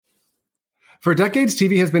For decades,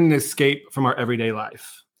 TV has been an escape from our everyday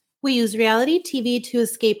life. We use reality TV to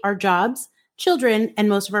escape our jobs, children, and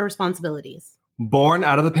most of our responsibilities. Born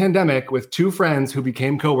out of the pandemic with two friends who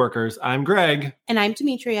became coworkers, I'm Greg. And I'm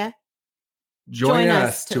Demetria. Join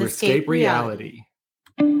us to escape reality.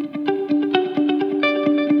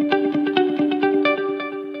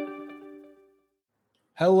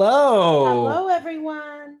 Hello. Hello,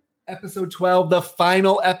 everyone. Episode 12, the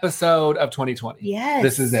final episode of 2020. Yes.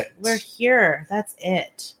 This is it. We're here. That's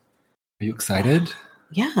it. Are you excited?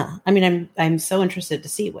 Yeah. I mean, I'm so interested to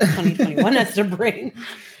see what 2021 has to bring.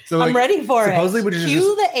 So I'm ready for supposedly it.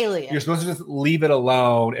 Cue the alien. You're supposed to just leave it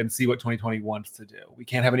alone and see what 2020 wants to do. We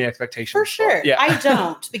can't have any expectations. For sure. Yeah. I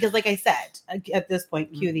don't, because like I said, at this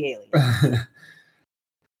point, cue the alien.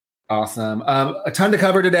 Awesome. A ton to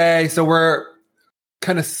cover today. So we're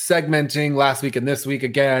kind of segmenting last week and this week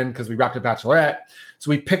again because we wrapped up Bachelorette. So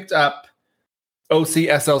we picked up OC,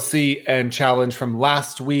 SLC, and Challenge from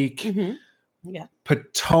last week. Mm-hmm. Yeah.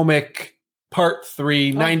 Potomac Part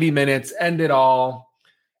 3, 90 minutes, end it all.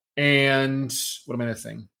 And what am I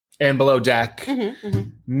missing? And Below Deck. Mm-hmm, mm-hmm.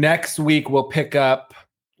 Next week, we'll pick up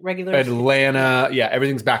regular Atlanta. Yeah,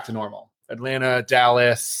 everything's back to normal. Atlanta,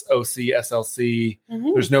 Dallas, OC, SLC.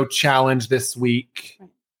 Mm-hmm. There's no challenge this week.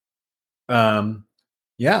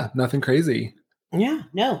 Yeah, nothing crazy. Yeah,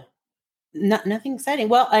 no. Nothing exciting.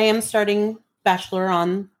 Well, I am starting Bachelor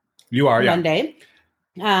on Monday.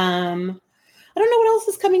 I don't know what else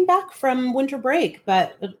is coming back from winter break,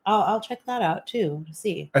 but I'll check that out too to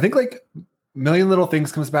see. I think like Million Little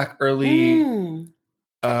Things comes back early.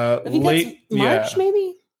 I think late that's March,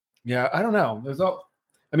 maybe. Yeah, I don't know.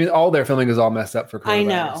 All their filming is all messed up for coronavirus. I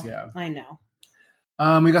know. Yeah, I know.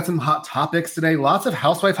 We got some hot topics today. Lots of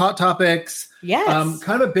housewife hot topics. Yes.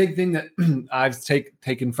 Kind of a big thing that I've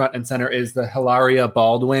taken front and center is the Hilaria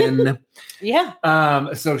Baldwin. Yeah.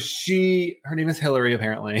 So her name is Hillary,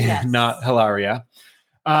 apparently, yes. not Hilaria.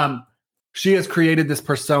 She has created this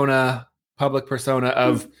public persona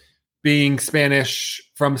of being Spanish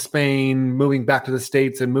from Spain, moving back to the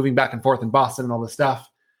States and moving back and forth in Boston and all this stuff.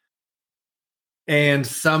 And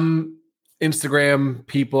some Instagram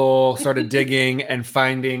people started digging and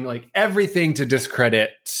finding like everything to discredit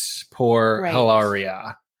poor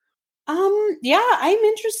Hilaria. Yeah, I'm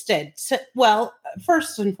interested.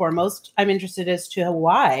 First and foremost, I'm interested as to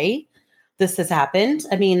why this has happened.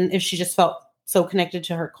 I mean, if she just felt so connected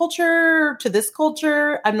to her culture, to this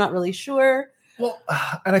culture, I'm not really sure. Well,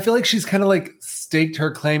 and I feel like she's kind of like staked her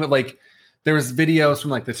claim at like, there was videos from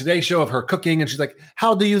like the Today Show of her cooking and she's like,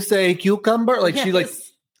 how do you say cucumber? Like yes. She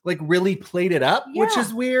like really played it up, which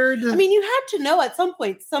is weird. I mean, you had to know at some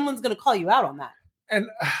point someone's going to call you out on that. And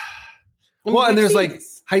and there's like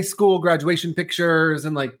high school graduation pictures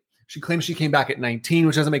and like she claims she came back at 19,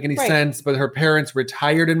 which doesn't make any sense, but her parents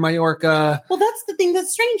retired in Mallorca. Well, that's the thing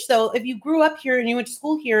that's strange though. If you grew up here and you went to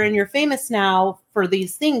school here and you're famous now for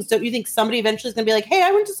these things, don't you think somebody eventually is going to be like, hey, I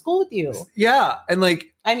went to school with you? Yeah. And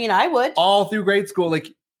like, I mean, I would. All through grade school, like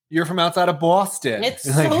you're from outside of Boston. It's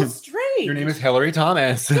like, so strange. Your name is Hillary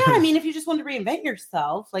Thomas. Yeah, I mean, if you just want to reinvent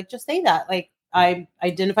yourself, like just say that. Like, I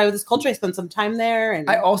identify with this culture. I spent some time there. And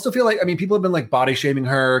I also feel like, I mean, people have been like body shaming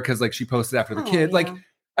her because like she posted after the kid. Yeah. Like,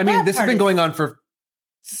 I mean, this has been going on for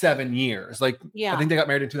 7 years. Like, I think they got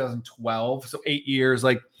married in 2012. So 8 years.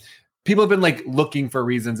 Like, people have been like looking for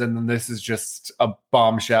reasons. And then this is just a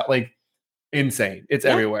bombshell. Like, insane. It's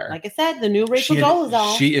everywhere. Like I said, the new Rachel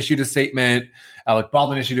Dolezal. She issued a statement. Alec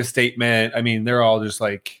Baldwin issued a statement. I mean, they're all just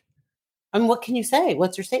like. And what can you say?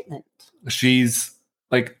 What's your statement? She's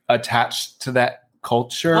like attached to that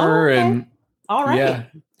culture. And all right. Yeah.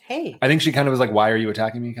 Hey. I think she kind of was like, why are you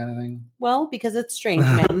attacking me kind of thing? Well, because it's strange,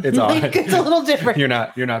 man. It's odd. It's a little different. You're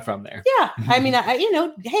not from there. Yeah. I mean,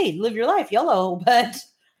 hey, live your life, YOLO, but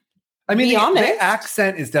I mean, be honest. The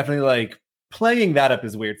accent is definitely like playing that up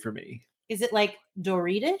is weird for me. Is it like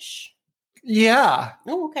Doritish? Yeah.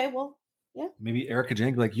 Oh, okay. Well, yeah. Maybe Erica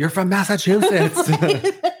Jane, like, you're from Massachusetts.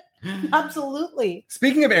 Absolutely.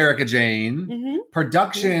 Speaking of Erica Jane,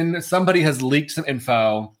 production, somebody has leaked some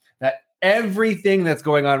info that everything that's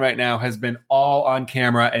going on right now has been all on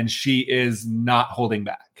camera and she is not holding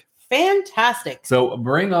back. Fantastic. So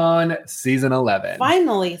bring on season 11.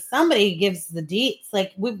 Finally, somebody gives the deets.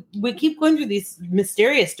 Like we keep going through these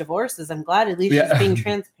mysterious divorces. I'm glad at least she's being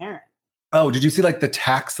transparent. Oh, did you see like the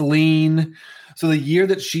tax lien? So the year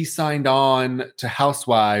that she signed on to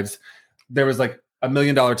Housewives, there was like $1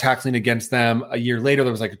 million tax lien against them. A year later,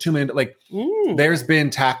 there was like a $2 million. Like there's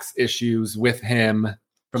been tax issues with him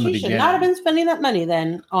from the beginning. She should not have been spending that money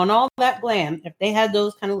then on all that glam if they had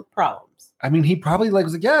those kind of problems. I mean, he probably like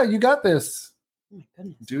was like, yeah, you got this. Oh my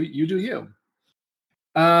goodness. Do you.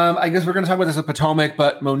 I guess we're going to talk about this with Potomac,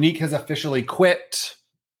 but Monique has officially quit.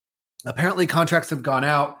 Apparently contracts have gone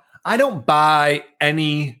out. I don't buy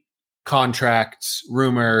any contract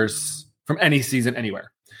rumors from any season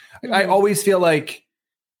anywhere. I always feel like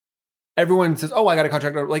everyone says, oh, I got a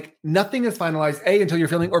contract. Like nothing is finalized, A, until you're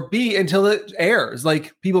filming, or B, until it airs.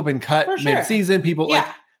 Like people have been cut mid-season. People like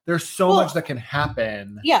there's so much that can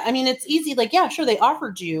happen. Yeah. I mean, it's easy. Like, yeah, sure. They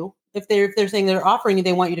offered you if they're saying they're offering you,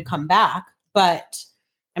 they want you to come back. But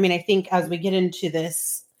I mean, I think as we get into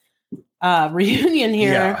this reunion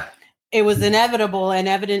here, it was inevitable and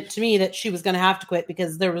evident to me that she was going to have to quit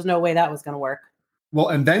because there was no way that was going to work. Well,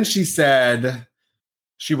 and then she said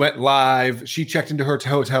she went live. She checked into her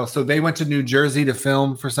hotel. So they went to New Jersey to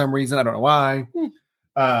film for some reason. I don't know why.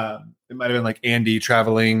 It might have been like Andy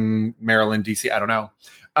traveling Maryland, DC. I don't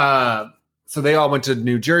know. So they all went to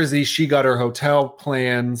New Jersey. She got her hotel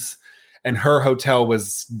plans and her hotel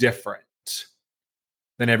was different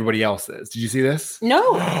than everybody else's. Did you see this?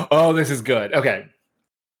 No. Oh, this is good. Okay.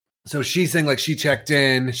 So she's saying like she checked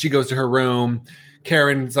in. She goes to her room.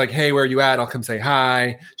 Karen's like, hey, where are you at? I'll come say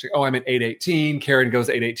hi. She's like, oh, I'm at 818. Karen goes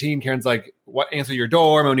to 818. Karen's like, what? Answer your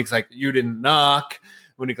door. Monique's like, you didn't knock.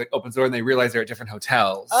 Monique like opens the door and they realize they're at different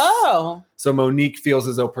hotels. Oh. So Monique feels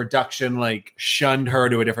as though production like shunned her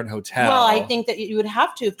to a different hotel. Well, I think that you would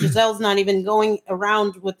have to if Giselle's not even going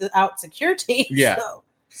around without security. Yeah.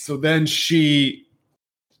 So then she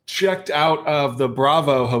checked out of the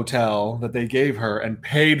Bravo hotel that they gave her and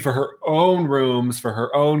paid for her own rooms, for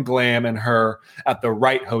her own glam and her at the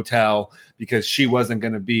right hotel because she wasn't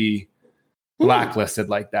going to be blacklisted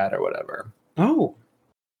like that or whatever. Oh,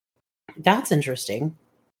 that's interesting.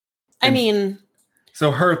 I mean,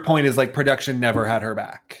 so her point is like production never had her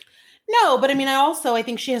back. No, but I mean, I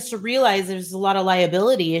think she has to realize there's a lot of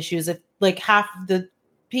liability issues. If like half the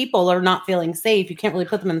people are not feeling safe, you can't really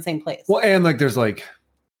put them in the same place. Well, and like there's like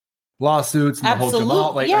lawsuits and the whole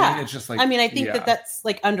Jamal. Like, I mean, it's just like, I think that's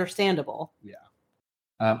like understandable. Yeah.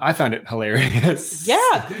 I found it hilarious.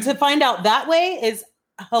 Yeah. To find out that way is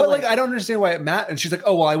hilarious. But like, I don't understand why it mattered. And she's like,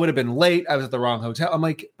 oh, well, I would have been late. I was at the wrong hotel. I'm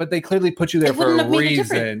like, but they clearly put you there for a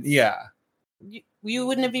reason. Yeah. You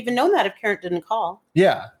wouldn't have even known that if Karen didn't call.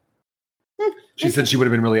 Yeah. She said she would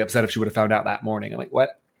have been really upset if she would have found out that morning. I'm like,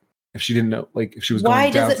 what? If she didn't know, like if she was why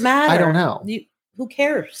going down. Does it matter? I don't know. Who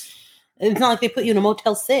cares? It's not like they put you in a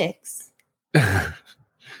Motel 6.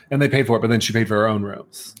 And they paid for it, but then she paid for her own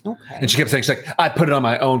rooms. Okay. And she kept saying, she's like, I put it on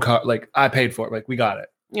my own car. Like, I paid for it. Like, we got it.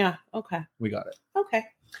 Yeah. Okay. We got it. Okay.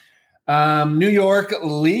 New York,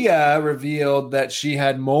 Leah revealed that she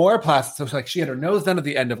had more plastic. So like she had her nose done at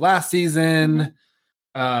the end of last season.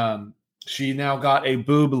 She now got a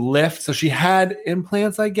boob lift. So she had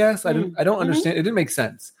implants, I guess. I don't understand. It didn't make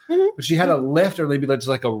sense. But she had a lift or maybe just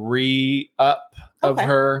like a re-up of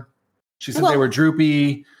her. She said they were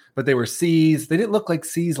droopy, but they were C's. They didn't look like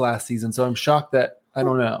C's last season. So I'm shocked that I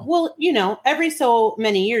don't know. Well, every so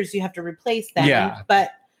many years you have to replace them. Yeah.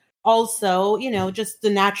 But also, just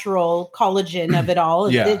the natural collagen of it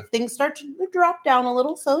all. Things start to drop down a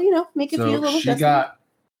little. So, make a few little adjustments.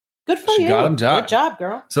 Good for you. She got them done. Good job,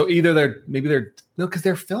 girl. So either because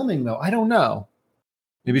they're filming though. I don't know.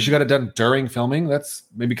 Maybe she got it done during filming. That's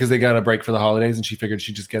maybe because they got a break for the holidays and she figured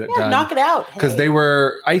she'd just get it done. Knock it out. Because they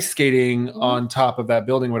were ice skating on top of that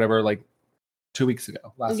building, whatever, like 2 weeks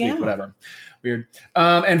ago, last week, whatever. Weird.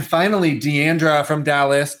 And finally, Deandra from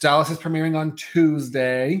Dallas. Dallas is premiering on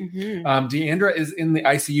Tuesday. Deandra is in the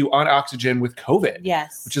ICU on oxygen with COVID.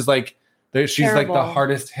 Yes. Which is like, she's terrible. Like the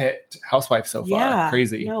hardest hit housewife so far. Yeah.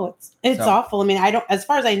 Crazy. No, it's awful. I mean, as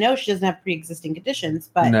far as I know, she doesn't have pre-existing conditions,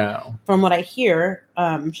 but from what I hear,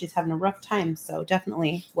 she's having a rough time. So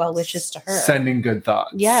definitely well wishes to her. Sending good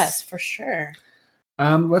thoughts. Yes, for sure.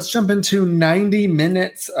 Let's jump into 90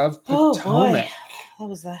 minutes of Potomac. Oh boy. That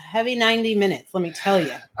was a heavy 90 minutes, let me tell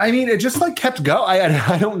you. I mean, it just like kept going.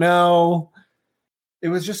 I don't know. It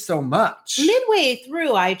was just so much. Midway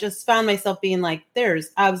through, I just found myself being like, there's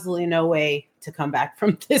absolutely no way to come back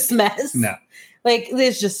from this mess. No. Like,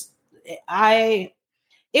 there's just, it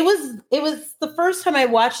was the first time I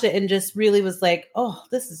watched it and just really was like, oh,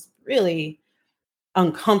 this is really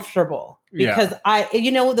uncomfortable. Because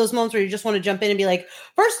those moments where you just want to jump in and be like,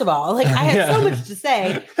 first of all, like I had so much to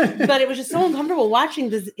say, but it was just so uncomfortable watching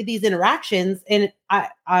these interactions. And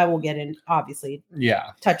I will get in, obviously,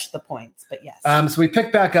 touch the points, but yes. So we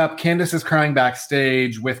pick back up. Candace is crying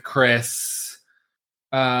backstage with Chris.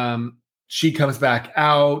 She comes back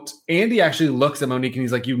out. Andy actually looks at Monique and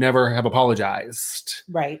he's like, you never have apologized.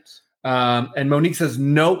 Right. And Monique says,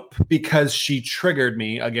 nope, because she triggered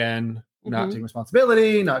me again. Not taking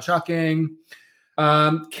responsibility, not shocking.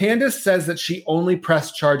 Candace says that she only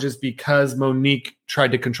pressed charges because Monique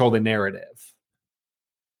tried to control the narrative.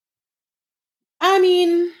 I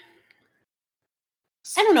mean,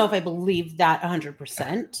 I don't know if I believe that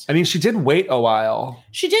 100%. I mean, she did wait a while.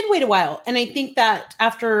 She did wait a while. And I think that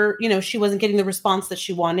after, she wasn't getting the response that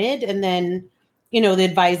she wanted, and then, the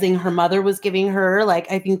advising her mother was giving her,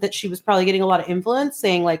 like, I think that she was probably getting a lot of influence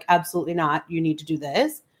saying, like, absolutely not, you need to do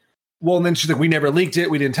this. Well, and then she's like, we never leaked it.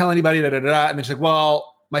 We didn't tell anybody, And then she's like,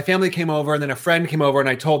 well, my family came over, and then a friend came over, and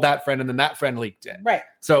I told that friend, and then that friend leaked it. Right.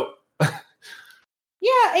 So, yeah.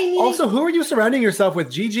 I mean, also, who are you surrounding yourself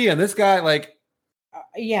with? Gigi and this guy, like...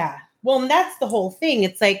 yeah. Well, and that's the whole thing.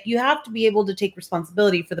 It's like, you have to be able to take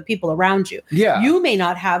responsibility for the people around you. Yeah. You may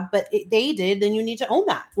not have, but they did, then you need to own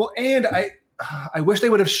that. Well, and I wish they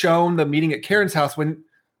would have shown the meeting at Karen's house when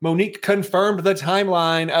Monique confirmed the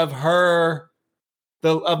timeline of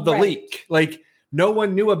the right. leak. Like, no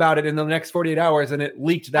one knew about it in the next 48 hours, and it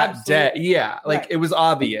leaked that day. Yeah, like, It was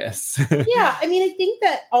obvious. Yeah, I mean, I think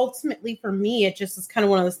that ultimately for me, it just is kind of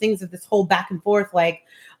one of those things of this whole back and forth, like,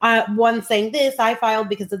 one saying this, I filed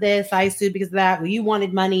because of this, I sued because of that, well, you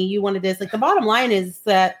wanted money, you wanted this. Like, the bottom line is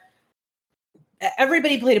that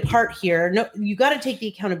everybody played a part here. No, you got to take the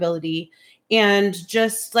accountability, and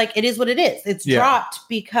just, like, it is what it is. It's dropped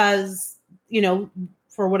because,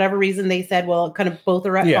 for whatever reason, they said, well, kind of both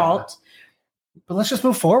are at fault. But let's just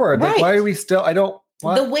move forward. Right. Like, why are we still...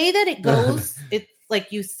 The way that it goes, it's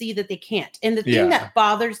like you see that they can't. And the thing that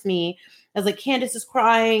bothers me is, like, Candace is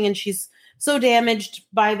crying and she's so damaged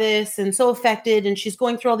by this and so affected, and she's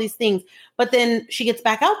going through all these things. But then she gets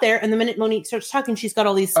back out there, and the minute Monique starts talking, she's got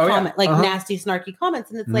all these nasty, snarky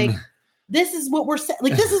comments. And it's like, this is what we're saying.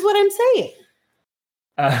 Like, this is what I'm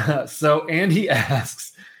saying. So Andy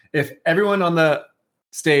asks if everyone on the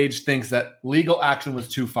stage thinks that legal action was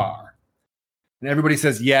too far. And everybody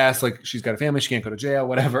says yes, like, she's got a family, she can't go to jail,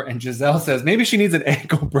 whatever. And Giselle says maybe she needs an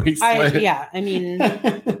ankle bracelet. I mean,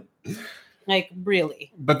 like,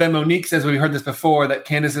 really. But then Monique says, we heard this before, that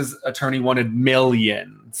Candace's attorney wanted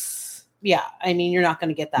millions. Yeah, I mean, you're not going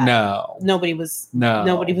to get that. No. Nobody was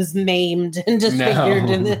maimed and disfigured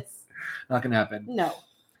in this. Not going to happen. No.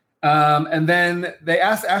 And then they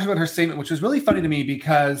asked Ashley about her statement, which was really funny to me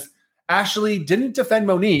because Ashley didn't defend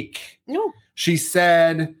Monique. No. She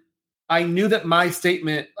said... I knew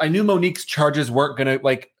Monique's charges weren't going to,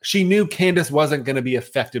 like, she knew Candace wasn't going to be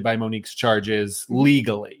affected by Monique's charges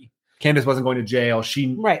legally. Candace wasn't going to jail.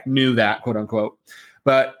 She knew that, quote unquote.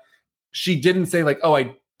 But she didn't say, like, oh,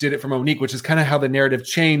 I did it for Monique, which is kind of how the narrative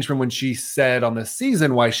changed from when she said on this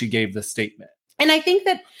season why she gave the statement. And I think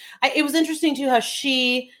that it was interesting too, how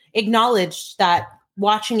she acknowledged that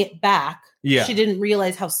watching it back, she didn't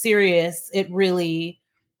realize how serious it really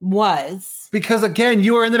was, because again,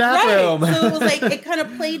 you were in the bathroom. Right. So it was like, it kind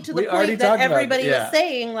of played to the point that everybody was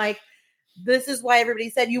saying, like, this is why everybody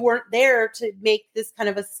said you weren't there to make this kind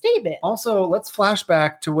of a statement. Also, let's flash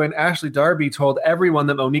back to when Ashley Darby told everyone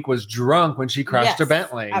that Monique was drunk when she crashed her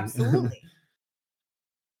Bentley. Absolutely.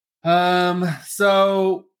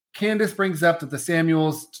 So Candace brings up that the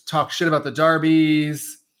Samuels talk shit about the Darbys,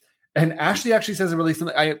 and Ashley actually says really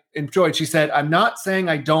something I enjoyed. She said, I'm not saying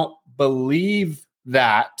I don't believe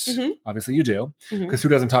that. Obviously you do, because who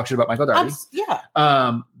doesn't talk shit about Michael Darby?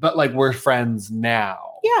 But, like, we're friends now.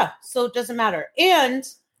 Yeah, so it doesn't matter.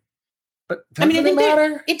 But I think it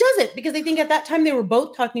matter? It doesn't, because I think at that time they were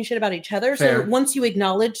both talking shit about each other. Fair. So once you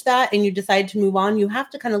acknowledge that and you decide to move on, you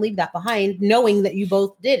have to kind of leave that behind, knowing that you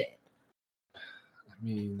both did it.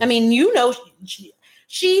 I mean,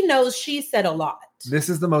 she knows she said a lot. This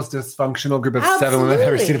is the most dysfunctional group of 7 women I've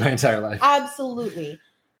ever seen in my entire life. Absolutely.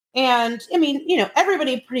 And I mean,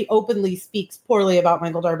 everybody pretty openly speaks poorly about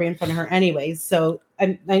Michael Darby in front of her anyways. So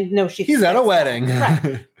I know he's at a wedding.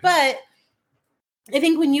 Right. But I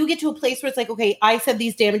think when you get to a place where it's like, okay, I said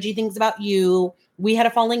these damaging things about you. We had a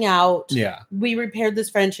falling out. Yeah. We repaired this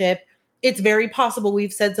friendship. It's very possible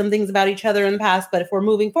we've said some things about each other in the past, but if we're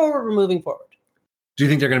moving forward, we're moving forward. Do you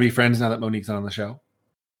think they're going to be friends now that Monique's on the show?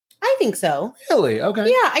 I think so. Really? Okay.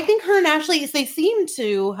 Yeah, I think her and Ashley, they seem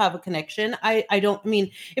to have a connection. I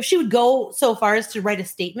mean, if she would go so far as to write a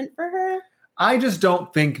statement for her. I just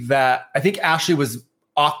don't think that. I think Ashley was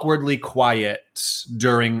awkwardly quiet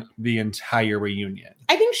during the entire reunion.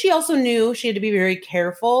 I think she also knew she had to be very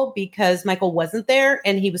careful because Michael wasn't there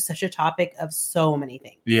and he was such a topic of so many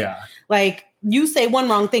things. Yeah. Like, you say one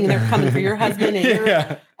wrong thing and they're coming for your husband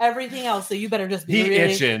and everything else. So you better just be really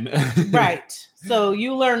itching. Right. So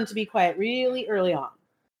you learn to be quiet really early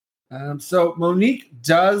on. So Monique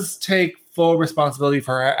does take full responsibility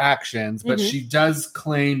for her actions, but she does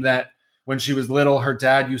claim that when she was little, her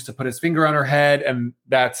dad used to put his finger on her head, and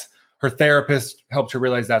that's her therapist helped her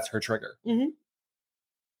realize that's her trigger. Mm-hmm.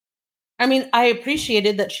 I mean, I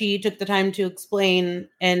appreciated that she took the time to explain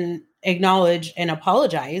and acknowledge and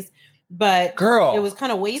apologize, but Girl, it was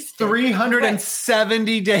kind of wasted.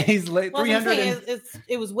 370 days late. Well,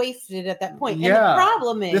 it was wasted at that point. Yeah. And the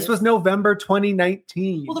problem is, this was November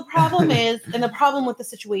 2019. Well, the problem is, and the problem with a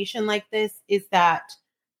situation like this is that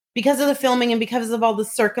because of the filming and because of all the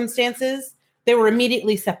circumstances, they were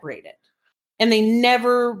immediately separated. And they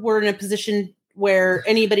never were in a position where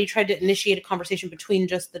anybody tried to initiate a conversation between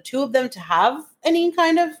just the two of them to have any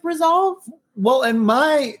kind of resolve. Well, and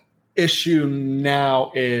my issue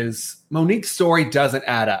now is Monique's story doesn't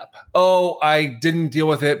add up. Oh, I didn't deal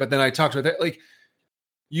with it, but then I talked with it. Like,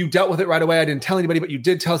 you dealt with it right away. I didn't tell anybody, but you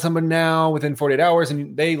did tell someone now within 48 hours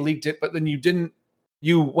and they leaked it, but then you didn't.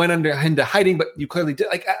 You went into hiding, but you clearly did.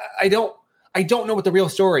 Like, I don't know what the real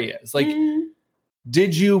story is. Like,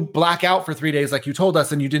 did you black out for 3 days like you told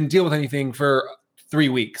us and you didn't deal with anything for 3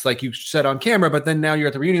 weeks like you said on camera, but then now you're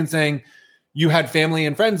at the reunion saying you had family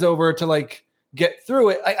and friends over to like get through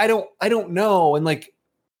it. I don't know. And like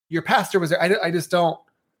your pastor was there. I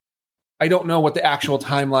don't know what the actual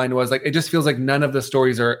timeline was. Like, it just feels like none of the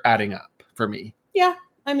stories are adding up for me. Yeah.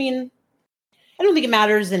 I mean, I don't think it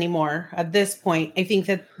matters anymore at this point. I think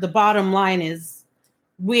that the bottom line is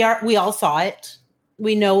we all saw it.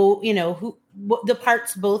 We know, what the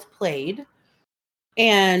parts both played,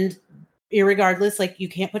 and irregardless, like, you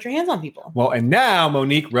can't put your hands on people. Well, and now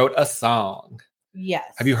Monique wrote a song.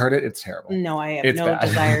 Yes. Have you heard it? It's terrible. No, I have it's no bad.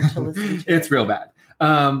 desire to listen to it. It's real bad.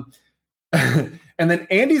 And then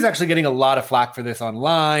Andy's actually getting a lot of flack for this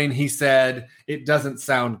online. He said it doesn't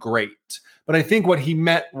sound great, but I think what he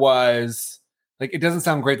meant was like, it doesn't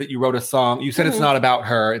sound great that you wrote a song. You said it's not about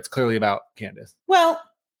her. It's clearly about Candace. Well,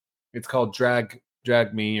 it's called Drag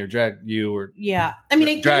Me or Drag You or yeah. I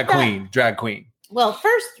mean, Drag Queen. Well,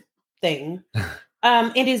 first thing,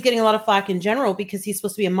 Andy's getting a lot of flack in general because he's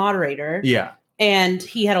supposed to be a moderator. Yeah. And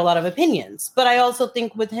he had a lot of opinions. But I also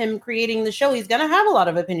think with him creating the show, he's going to have a lot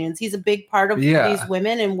of opinions. He's a big part of these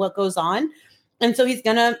women and what goes on. And so he's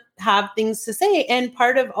going to have things to say. And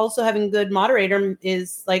part of also having a good moderator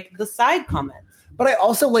is like the side comments. But I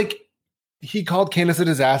also he called Candace a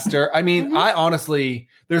disaster. I mean, I honestly,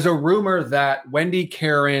 there's a rumor that Wendy,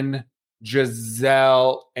 Karen,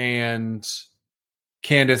 Giselle, and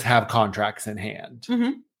Candace have contracts in hand.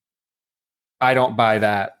 I don't buy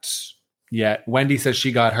that yet. Wendy says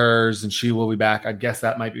she got hers and she will be back. I guess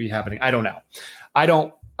that might be happening. I don't know.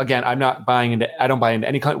 I'm not buying into, I don't buy into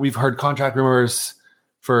any, we've heard contract rumors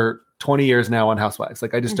for 20 years now on Housewives.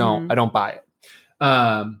 Like, I just don't buy it.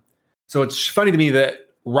 So it's funny to me that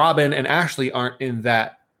Robin and Ashley aren't in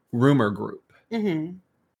that rumor group.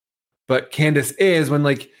 But Candace is, when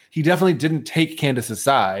like, he definitely didn't take Candace's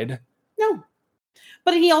side. No.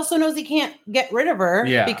 But he also knows he can't get rid of her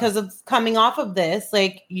because of coming off of this.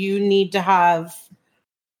 Like, you need to have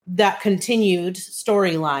that continued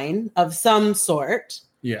storyline of some sort.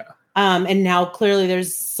 Yeah. And now clearly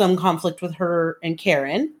there's some conflict with her and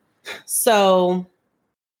Karen. So,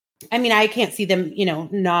 I mean, I can't see them,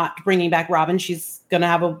 not bringing back Robin. She's going to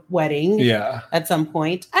have a wedding at some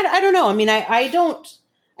point. I don't know. I mean, I don't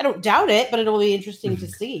doubt it, but it'll be interesting to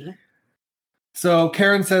see. So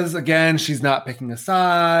Karen says, again, she's not picking a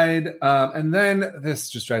side. And then this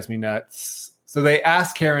just drives me nuts. So they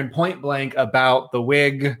asked Karen point blank about the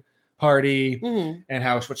wig party and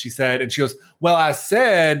what she said. And she goes, well, I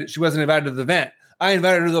said she wasn't invited to the event. I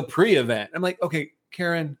invited her to the pre-event. I'm like, okay,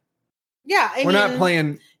 Karen. Yeah. We're not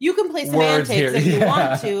playing. You can play semantics if you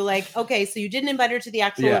want to. Like, okay, so you didn't invite her to the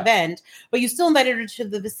actual event, but you still invited her to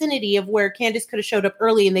the vicinity of where Candace could have showed up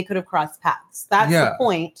early and they could have crossed paths. That's the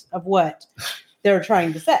point of what they're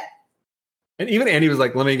trying to say. And even Andy was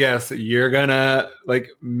like, let me guess, you're gonna like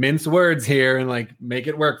mince words here and like make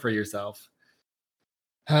it work for yourself.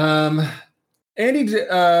 Andy,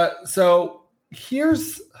 so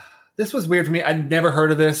this was weird for me. I'd never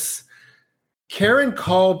heard of this. Karen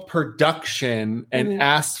called production and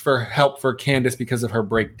asked for help for Candace because of her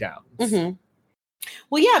breakdowns.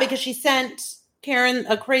 Well, yeah, because she sent Karen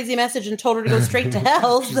a crazy message and told her to go straight to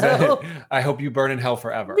hell. So I hope you burn in hell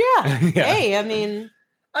forever. Yeah. Hey, I mean,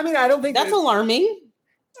 I don't think that's alarming.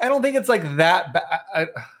 I don't think it's like that bad. I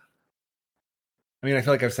mean, I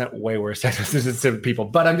feel like I've sent way worse text messages to people,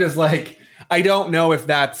 but I'm just like, I don't know if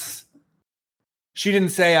that's. She didn't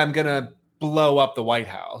say I'm gonna blow up the White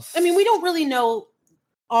House. I mean, we don't really know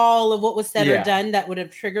all of what was said or done that would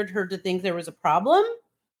have triggered her to think there was a problem.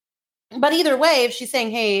 But either way, if she's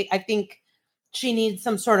saying, hey, I think she needs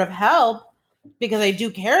some sort of help because I do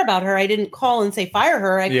care about her. I didn't call and say fire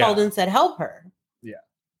her. I called and said help her. Yeah.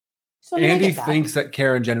 So I mean, Andy thinks that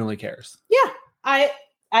Karen genuinely cares. Yeah, I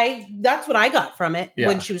that's what I got from it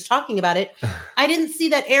when she was talking about it. I didn't see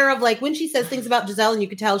that air of like when she says things about Giselle and you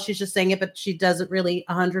could tell she's just saying it, but she doesn't really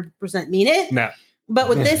 100% mean it. No. But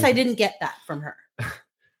with this, I didn't get that from her.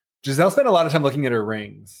 Giselle spent a lot of time looking at her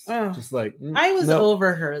rings. Just like I was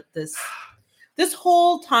over her this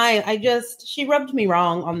whole time. She rubbed me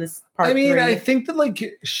wrong on this part. I mean, I think that like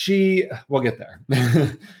we'll get there.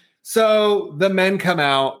 So the men come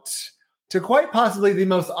out to quite possibly the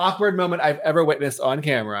most awkward moment I've ever witnessed on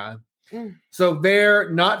camera. So they're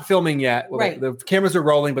not filming yet. Well, right. The cameras are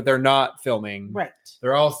rolling, but they're not filming. Right.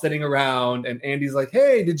 They're all sitting around and Andy's like,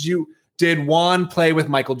 hey, did Juan play with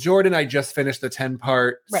Michael Jordan? I just finished the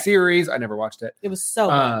 10-part series. I never watched it. It was so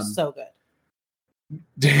good. So good.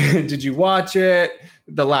 Did you watch it?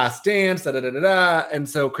 The Last Dance, da da da da da. And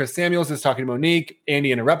so Chris Samuels is talking to Monique.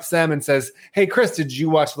 Andy interrupts them and says, hey, Chris, did you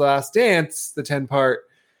watch The Last Dance, the 10-part?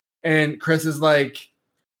 And Chris is like,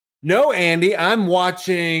 no, Andy, I'm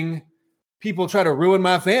watching people try to ruin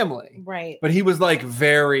my family. Right. But he was like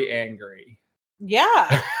very angry.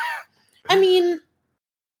 Yeah. I mean,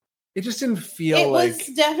 it just didn't feel it like was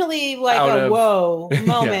definitely like a whoa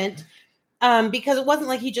moment. Because it wasn't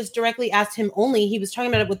like he just directly asked him only. He was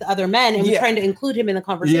talking about it with the other men and was trying to include him in the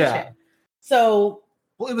conversation. Yeah. So,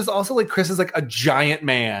 well, it was also like Chris is like a giant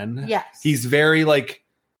man. Yes. He's very like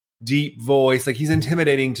deep voice. Like he's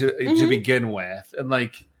intimidating to begin with. And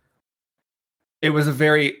like, it was a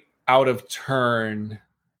very out of turn.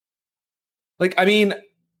 Like, I mean,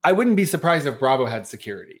 I wouldn't be surprised if Bravo had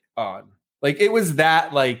security on. Like, it was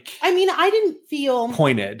that like, I mean, I didn't feel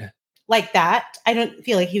pointed like that. I don't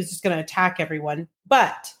feel like he was just going to attack everyone,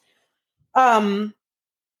 but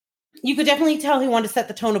you could definitely tell he wanted to set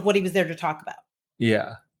the tone of what he was there to talk about.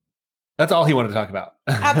 Yeah. That's all he wanted to talk about.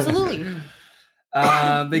 Absolutely.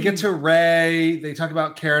 They get to Ray. They talk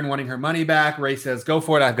about Karen wanting her money back. Ray says, go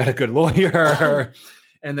for it. I've got a good lawyer.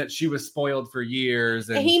 And that she was spoiled for years.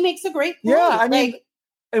 And he makes a great point. Yeah, I mean,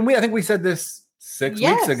 and I think we said this 6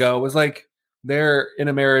 weeks ago, was like, they're in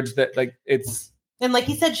a marriage that like it's. And like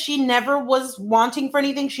he said, she never was wanting for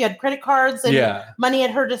anything. She had credit cards and money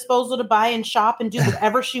at her disposal to buy and shop and do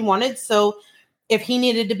whatever she wanted. So if he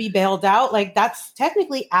needed to be bailed out, like that's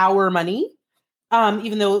technically our money.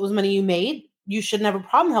 Even though it was money you made, you shouldn't have a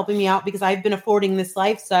problem helping me out because I've been affording this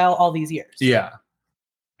lifestyle all these years. Yeah.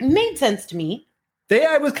 It made sense to me.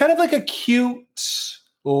 It was kind of like a cute,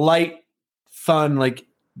 light, fun, like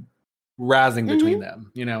razzing between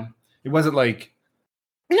them, you know? It wasn't like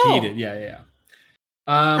heated. Yeah.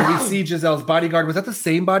 We see Giselle's bodyguard. Was that the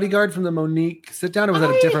same bodyguard from the Monique sit down, or was that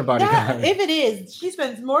a different bodyguard? If it is, she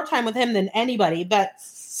spends more time with him than anybody. But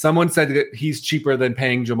someone said that he's cheaper than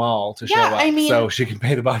paying Jamal to show up, I mean, so she can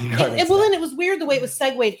pay the bodyguard. Well, then it was weird the way it was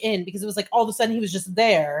segued in because it was like all of a sudden he was just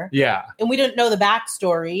there. Yeah, and we didn't know the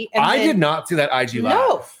backstory. And I did not see that IG live.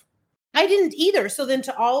 No, I didn't either. So then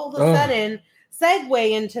to all of a sudden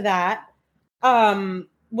segue into that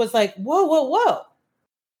was like whoa.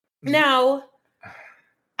 Now.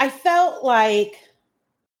 I felt like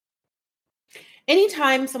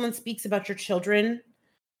anytime someone speaks about your children,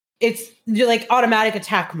 you're like automatic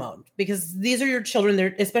attack mode because these are your children.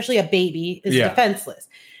 They're especially a baby is defenseless.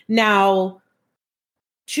 Now,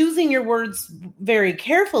 choosing your words very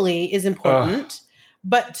carefully is important,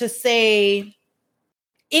 but to say,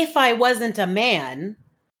 if I wasn't a man,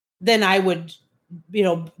 then I would,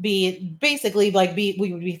 be basically like we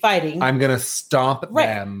would be fighting. I'm going to stomp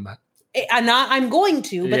them. I'm going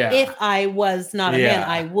to, but if I was not a man,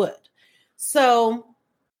 I would. So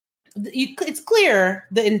it's clear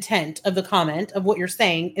the intent of the comment of what you're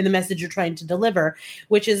saying in the message you're trying to deliver,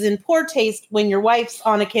 which is in poor taste when your wife's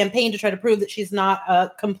on a campaign to try to prove that she's not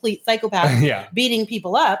a complete psychopath beating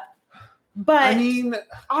people up. But I mean,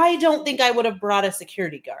 I don't think I would have brought a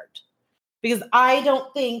security guard because I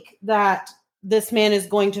don't think that this man is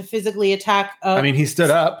going to physically attack. He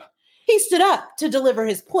stood up. He stood up to deliver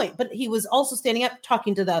his point, but he was also standing up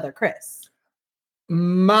talking to the other Chris.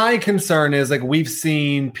 My concern is like we've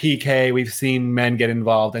seen PK, we've seen men get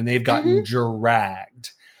involved and they've gotten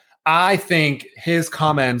dragged. I think his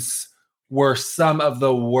comments were some of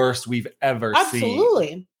the worst we've ever seen.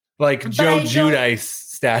 Absolutely. Like Joe Giudice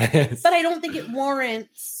status. But I don't think it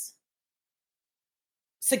warrants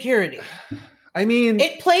security. I mean,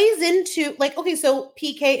 it plays into like, okay, so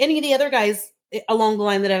PK, any of the other guys along the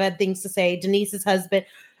line that I've had things to say, Denise's husband,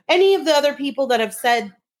 any of the other people that have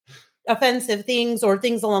said offensive things or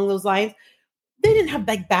things along those lines, they didn't have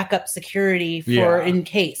like backup security for in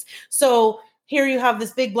case. So here you have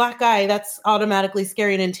this big black guy that's automatically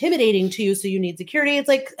scary and intimidating to you. So you need security. It's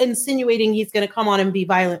like insinuating he's going to come on and be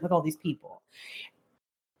violent with all these people.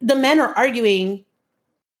 the men are arguing.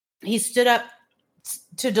 He stood up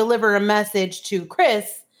to deliver a message to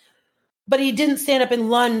Chris, but he didn't stand up and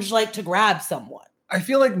lunge like to grab someone. I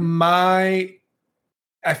feel like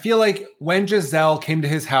when Giselle came to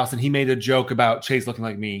his house and he made a joke about Chase looking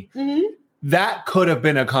like me, that could have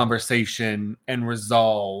been a conversation and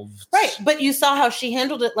resolved. Right. But you saw how she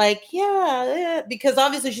handled it like, yeah, because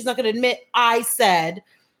obviously she's not going to admit I said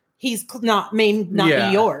he's may not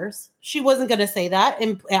be yours. She wasn't going to say that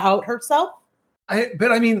and out herself.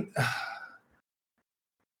 But I mean,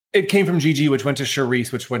 it came from Gigi, which went to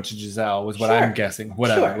Charisse, which went to Giselle, was what I'm guessing.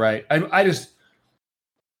 Whatever, right?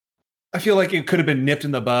 I feel like it could have been nipped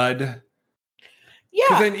in the bud. Yeah.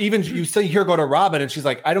 Because then even you see her go to Robin and she's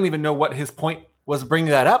like, I don't even know what his point was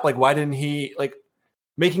bringing that up. Like, why didn't he, like,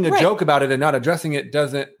 making a joke about it and not addressing it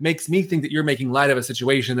makes me think that you're making light of a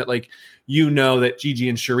situation that, like, that Gigi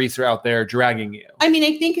and Charisse are out there dragging you. I mean,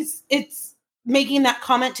 I think it's making that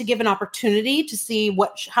comment to give an opportunity to see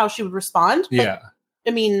how she would respond. But,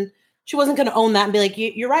 I mean, she wasn't going to own that and be like,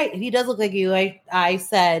 you're right. He does look like you. I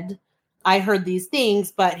said, I heard these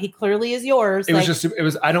things, but he clearly is yours.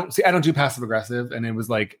 I don't do passive aggressive. And it was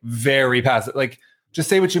like very passive. Like, just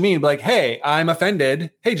say what you mean. Like, hey, I'm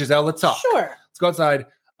offended. Hey, Giselle, let's talk. Sure. Let's go outside.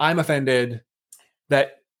 I'm offended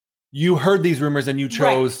that you heard these rumors and you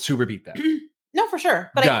chose to repeat them. No, for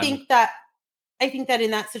sure. But I think that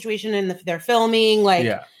in that situation and they're filming,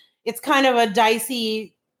 like, it's kind of a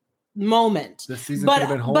dicey moment. This season could have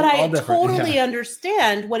been but I totally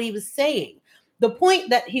understand what he was saying. The point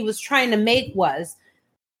that he was trying to make was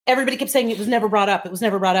everybody kept saying it was never brought up. It was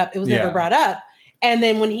never brought up. It was never brought up. And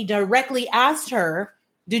then when he directly asked her,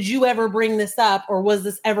 did you ever bring this up? Or was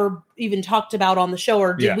this ever even talked about on the show?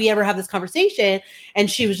 Or did we ever have this conversation? And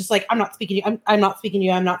she was just like, I'm not speaking to you. I'm not speaking to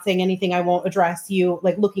you. I'm not saying anything. I won't address you,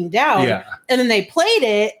 like looking down. Yeah. And then they played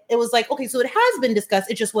it. It was like, okay, so it has been discussed.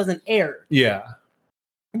 It just wasn't aired. Yeah.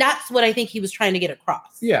 That's what I think he was trying to get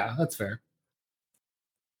across. Yeah, that's fair.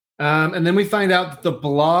 And then we find out that the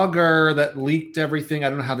blogger that leaked everything, I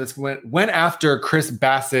don't know how this went after Chris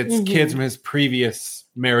Bassett's kids from his previous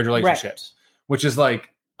marriage relationship, which is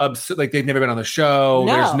like absurd. Like, they've never been on the show.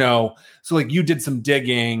 No. So like, you did some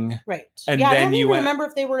digging, right? And then I don't even remember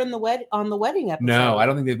if they were on the wedding episode. No, I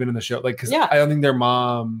don't think they've been in the show. Like, because I don't think their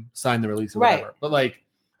mom signed the release or whatever. But like,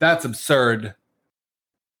 that's absurd.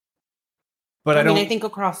 But I think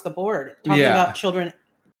across the board, talking about children,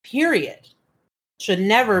 period. Should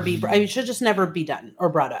never be. I mean, should just never be done or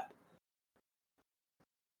brought up.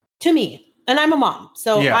 To me, and I'm a mom,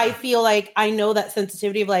 so I feel like I know that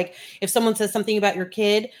sensitivity of, like, if someone says something about your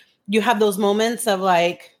kid, you have those moments of,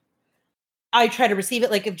 like, I try to receive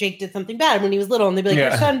it. Like, if Jake did something bad when he was little, and they'd be like,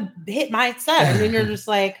 "Your son hit my son," and then you're just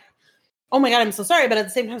like, "Oh my God, I'm so sorry." But at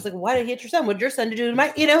the same time, it's like, "Why did he hit your son? What did your son do to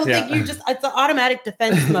my?" Like, you just, it's an automatic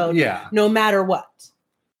defense mode. No matter what.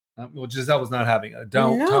 Well, Giselle was not having it.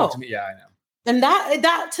 Don't talk to me. Yeah, I know. And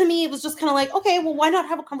that to me, it was just kind of like, okay, well, why not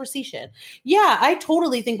have a conversation? Yeah, I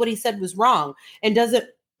totally think what he said was wrong. And that's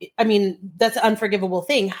an unforgivable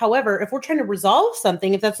thing. However, if we're trying to resolve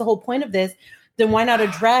something, if that's the whole point of this, then why not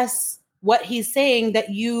address what he's saying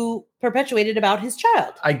that you perpetuated about his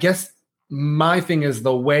child? I guess my thing is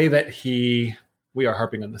the way that we are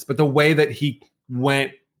harping on this, but the way that he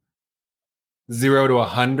went 0 to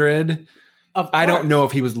 100, I don't know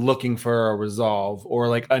if he was looking for a resolve or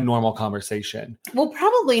like a normal conversation. Well,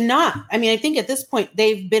 probably not. I mean, I think at this point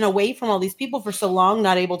they've been away from all these people for so long,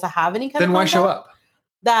 not able to have any kind of. Then why show up?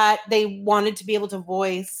 That they wanted to be able to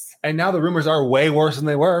voice. And now the rumors are way worse than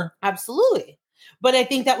they were. Absolutely. But I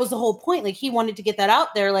think that was the whole point. Like, he wanted to get that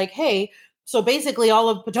out there. Like, hey, so basically all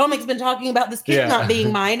of Potomac's been talking about this kid not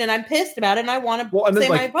being mine, and I'm pissed about it, and I want to say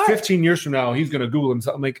my part. 15 years from now, he's going to Google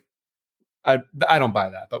himself. I'm like, I don't buy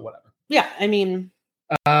that, but whatever. Yeah, I mean,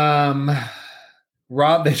 Rob,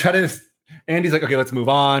 Andy's like, okay, let's move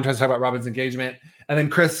on. Tries to talk about Robin's engagement. And then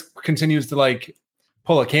Chris continues to like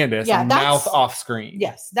pull a Candace and mouth off screen.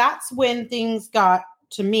 Yes, that's when things got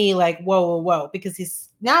to me like, whoa, because he's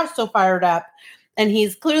now so fired up and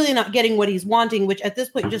he's clearly not getting what he's wanting, which at this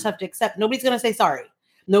point you just have to accept. Nobody's going to say sorry.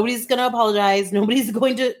 Nobody's going to apologize.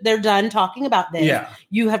 They're done talking about this. Yeah.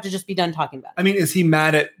 You have to just be done talking about it. I mean, is he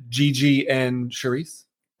mad at Gigi and Charisse?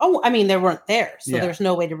 Oh, I mean, they weren't there, so there's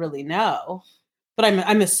no way to really know. But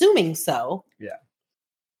I'm assuming so. Yeah.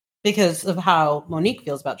 Because of how Monique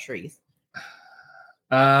feels about Charisse.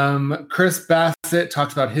 Chris Bassett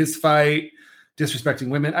talks about his fight, disrespecting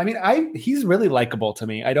women. I mean, he's really likable to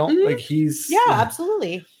me. I don't like he's. Yeah,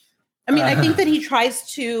 absolutely. I mean, I think that he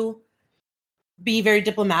tries to be very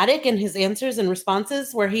diplomatic in his answers and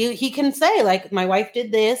responses, where he can say, like, my wife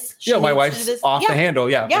did this. My wife's off the handle.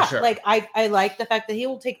 Yeah, yeah. For sure. Like I like the fact that he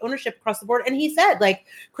will take ownership across the board. And he said, like,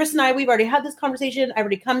 Chris and I, we've already had this conversation. I've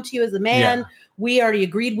already come to you as a man. Yeah. We already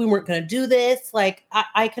agreed we weren't going to do this. Like,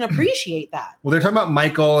 I can appreciate that. Well, they're talking about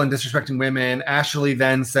Michael and disrespecting women. Ashley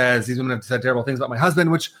then says these women have said terrible things about my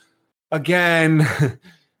husband, which, again,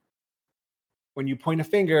 when you point a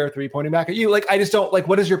finger, 3 pointing back at you, like, I just don't, like,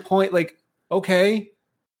 what is your point? Like, okay,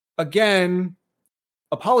 again,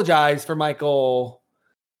 apologize for Michael.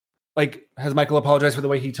 Like, has Michael apologized for the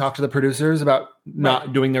way he talked to the producers about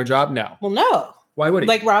not doing their job? No. Well, no. Why would he?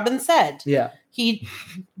 Like Robin said. Yeah.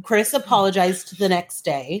 Chris apologized the next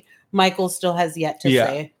day. Michael still has yet to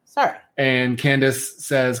say sorry. And Candace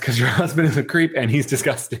says, because your husband is a creep and he's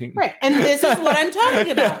disgusting. Right. And this is what I'm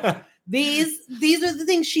talking about. These are the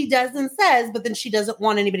things she does and says, but then she doesn't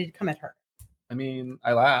want anybody to come at her. I mean,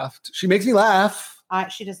 I laughed. She makes me laugh.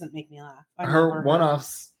 She doesn't make me laugh. Her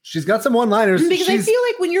one-offs. She's got some one-liners. Because I feel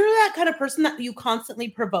like when you're that kind of person that you constantly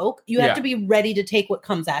provoke, you have to be ready to take what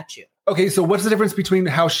comes at you. Okay, so what's the difference between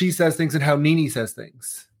how she says things and how Nene says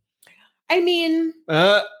things? I mean,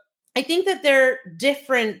 I think that they're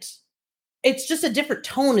different. It's just a different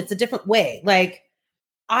tone. It's a different way. Like,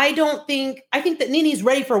 I think that Nene's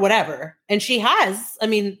ready for whatever. And she has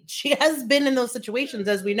been in those situations,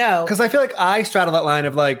 as we know. Because I feel like I straddle that line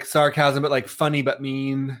of like sarcasm, but like funny, but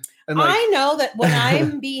mean. And like, I know that when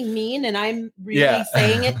I'm being mean and I'm really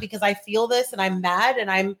saying it because I feel this and I'm mad and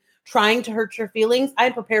I'm trying to hurt your feelings,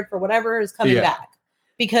 I'm prepared for whatever is coming back.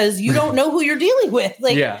 Because you don't know who you're dealing with.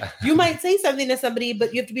 Like, you might say something to somebody,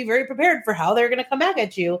 but you have to be very prepared for how they're going to come back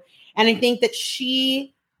at you. And I think that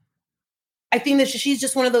she's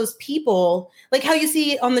just one of those people, like how you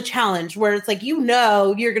see on The Challenge, where it's like, you're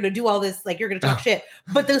going to do all this, like, you're going to talk shit,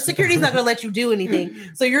 but the security's not going to let you do anything.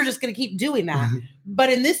 So you're just going to keep doing that.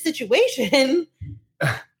 But in this situation,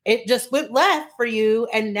 it just went left for you,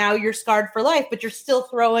 and now you're scarred for life, but you're still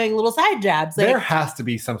throwing little side jabs. Like, there has to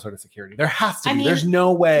be some sort of security. There has to be. I mean, there's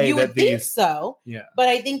no way you would think so. Yeah.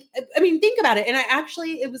 But think about it. And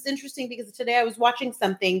it was interesting because today I was watching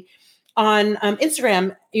something on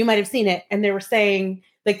Instagram. You might have seen it. And they were saying,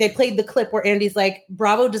 like, they played the clip where Andy's like,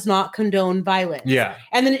 Bravo does not condone violence. Yeah.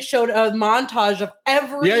 And then it showed a montage of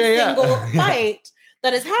every single fight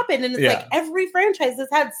that has happened. And it's like every franchise has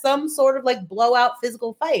had some sort of like blowout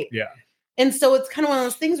physical fight. Yeah. And so it's kind of one of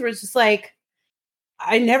those things where it's just like,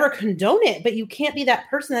 I never condone it, but you can't be that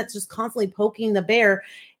person that's just constantly poking the bear.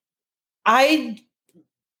 I'm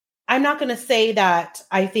not going to say that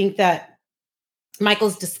I think that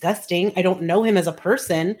Michael's disgusting. I don't know him as a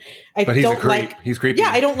person. But he's a creep. He's creepy. Yeah,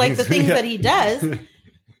 I don't like the things that he does.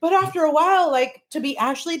 But after a while, like, to be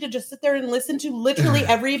Ashley, to just sit there and listen to literally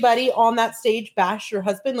everybody on that stage bash your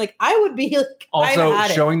husband, like, I would be like, also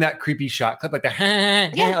showing that creepy shot clip, like the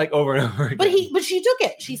like over and over again. But she took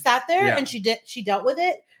it. She sat there and she dealt with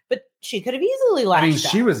it. But she could have easily lashed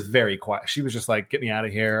out. She was very quiet. She was just like, get me out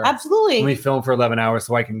of here. Absolutely. Let me film for 11 hours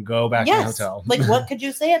so I can go back to the hotel. Like, what could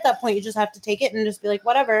you say at that point? You just have to take it and just be like,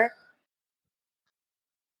 whatever.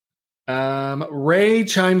 Ray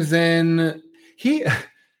chimes in.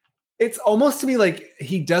 It's almost to me like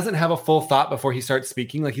he doesn't have a full thought before he starts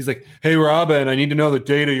speaking. Like, he's like, hey, Robin, I need to know the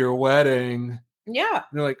date of your wedding. Yeah.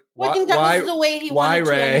 And they're like, I think that was the way he wanted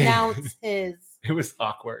to announce his it was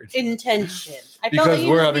awkward intention. Because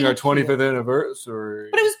we're having our 25th anniversary.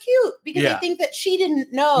 But it was cute because I think that she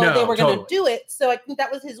didn't know they were going to do it. So I think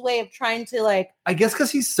that was his way of trying to, like, I guess because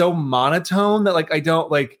he's so monotone that, like, I don't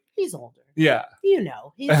like. He's older. Yeah. You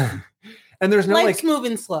know. He's and there's no life's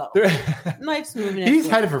moving slow. Life's moving. He's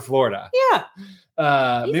headed for Florida.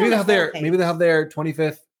 Yeah. Maybe they'll have their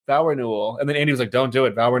 25th vow renewal. And then Andy was like, don't do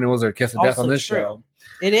it. Vow renewals are a kiss of death on this show.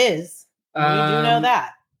 It is. We do know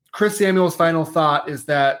that. Chris Samuel's final thought is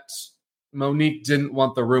that Monique didn't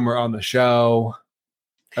want the rumor on the show.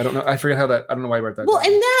 I don't know. I forget how that. I don't know why I wrote that. Well,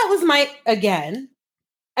 and that was again,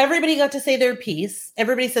 everybody got to say their piece.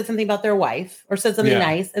 Everybody said something about their wife or said something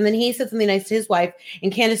nice. And then he said something nice to his wife.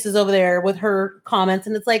 And Candace is over there with her comments.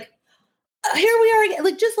 And it's like, here we are again.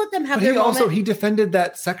 Like, just let them have their moment. He defended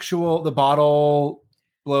that the bottle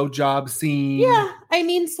blowjob scene. Yeah. I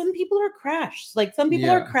mean, some people are crash. Like, some people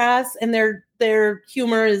are crass and their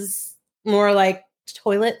humor is more like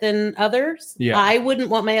toilet than others. Yeah. I wouldn't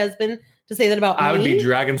want my husband to say that about me. I would be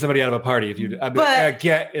dragging somebody out of a party if you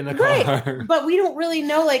get in the car. Right. But we don't really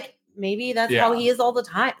know, like, maybe that's how he is all the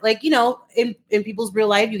time. Like, you know, in people's real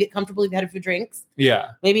life, you get comfortable, you've had a few drinks.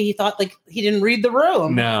 Yeah. Maybe he thought, like, he didn't read the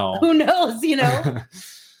room. No. Who knows, you know?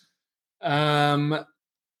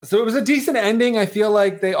 So it was a decent ending. I feel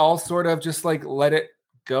like they all sort of just, like, let it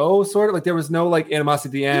go, sort of. Like there was no like animosity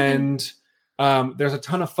at the end. There's a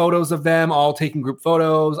ton of photos of them all taking group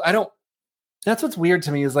photos. That's what's weird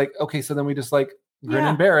to me is like, okay, so then we just like grin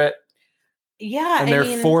and bear it. Yeah. And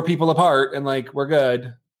they're 4 people apart and like, we're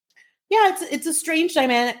good. Yeah, it's a strange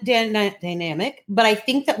dynamic, but I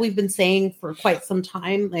think that we've been saying for quite some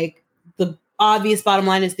time, like the obvious bottom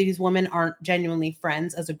line is these women aren't genuinely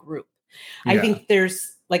friends as a group. I think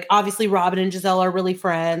there's like, obviously Robin and Giselle are really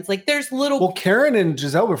friends. Like there's little. Well, Karen and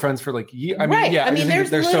Giselle were friends for like years. I mean,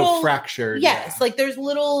 they're so fractured. Yes. Like there's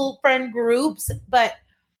little friend groups, but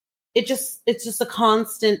it's just a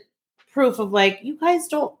constant proof of like, you guys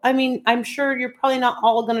don't, I mean, I'm sure you're probably not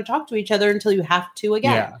all going to talk to each other until you have to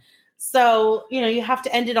again. Yeah. So, you have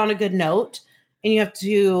to end it on a good note and you have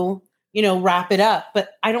to, wrap it up.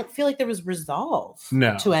 But I don't feel like there was resolve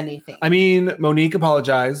to anything. I mean, Monique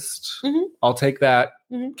apologized. Mm-hmm. I'll take that.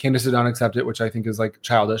 Mm-hmm. Candace did not accept it, which I think is like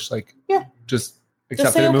childish. Like, just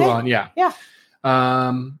accept say it and move okay. on. Yeah. Yeah.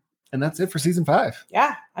 And that's it for season 5.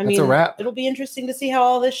 Yeah. I mean, a wrap. It'll be interesting to see how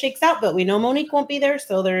all this shakes out, but we know Monique won't be there.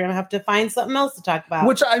 So they're going to have to find something else to talk about.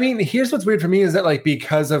 Which, I mean, here's what's weird for me is that like,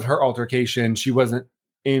 because of her altercation, she wasn't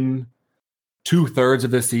in 2/3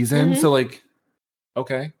 of this season. Mm-hmm. So like,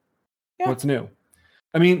 okay, what's new?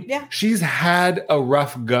 I mean, she's had a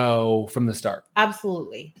rough go from the start.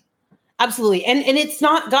 Absolutely. Absolutely. And it's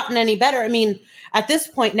not gotten any better. I mean, at this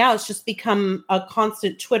point now, it's just become a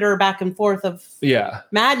constant Twitter back and forth of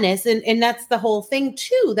madness. And that's the whole thing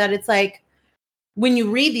too, that it's like, when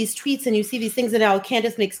you read these tweets and you see these things and now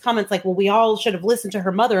Candace makes comments like, well, we all should have listened to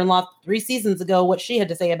her mother-in-law 3 seasons ago, what she had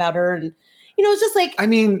to say about her. And, it's just like, I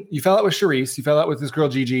mean, you fell out with Charisse, you fell out with this girl,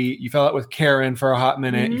 Gigi, you fell out with Karen for a hot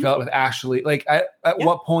minute. You fell out with Ashley. Like at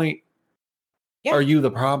what point are you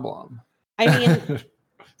the problem? I mean,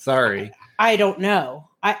 sorry. I don't know.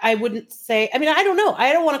 I wouldn't say, I mean, I don't know.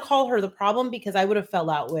 I don't want to call her the problem because I would have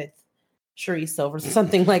fell out with Charisse over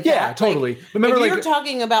something like that. Yeah, totally. Like, remember, like, you're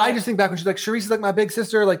talking about, I just think back when she's like, Charisse is like my big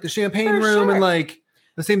sister, like the champagne room, and like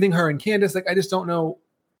the same thing, her and Candace. Like, I just don't know.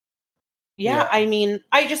 Yeah, I mean,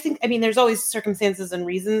 I just think, there's always circumstances and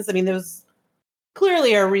reasons. I mean, those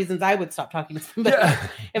clearly are reasons I would stop talking to somebody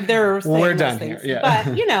if they're saying we're those done things. here. Yeah.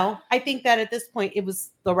 But, I think that at this point it was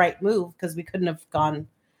the right move because we couldn't have gone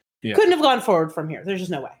forward from here. There's just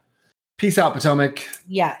no way. Peace out, Potomac.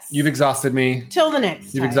 Yes. You've exhausted me. Till the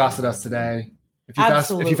next You've time. exhausted us today. If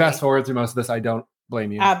you fast forward through most of this, I don't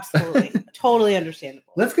blame you. Absolutely. Totally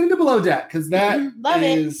understandable. Let's get into Below Deck because that Love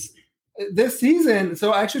is this season.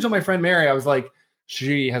 So I actually told my friend Mary, I was like,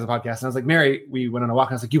 she has a podcast. And I was like, Mary, we went on a walk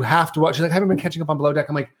and I was like, you have to watch. She's like, I haven't been catching up on Below Deck.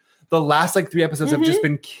 I'm like, the last like 3 episodes have just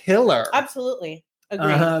been killer. Absolutely.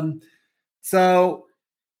 Agreed. So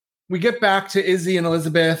we get back to Izzy and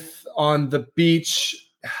Elizabeth on the beach.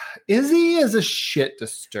 Izzy is a shit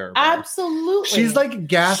disturber. Absolutely. She's like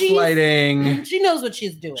gaslighting. She knows what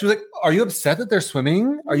she's doing. She was like, are you upset that they're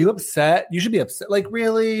swimming? Are you upset? You should be upset. Like,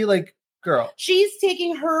 really? Like, girl. She's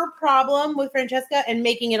taking her problem with Francesca and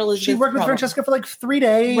making it Elizabeth's She worked with Francesca for like 3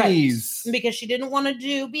 days. Right. Because she didn't want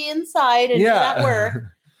to be inside and do that work.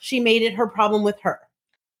 She made it her problem with her.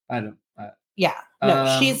 I don't.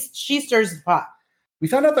 She stirs the pot. We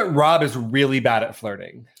found out that Rob is really bad at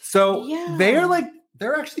flirting. So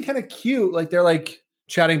they're actually kind of cute. Like they're like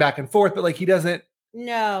chatting back and forth, but like he doesn't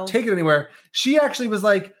take it anywhere. She actually was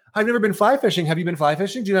like, I've never been fly fishing. Have you been fly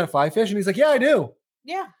fishing? Do you know how to fly fish? And he's like, yeah, I do.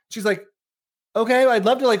 Yeah. She's like, okay, I'd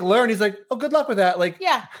love to like learn. He's like, oh, good luck with that. Like,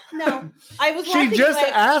 yeah, no, I was. She just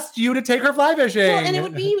asked you to take her fly fishing. Well, and it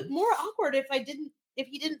would be more awkward if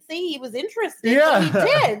he didn't say he was interested. Yeah, but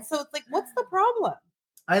he did. So it's like, what's the problem?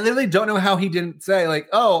 I literally don't know how he didn't say like,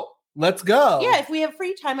 oh, let's go. Yeah, if we have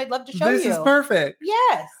free time, I'd love to show you. This is perfect.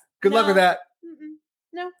 Yes. Good luck with that.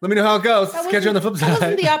 No. Let me know how it goes. Catch you on the flip side. That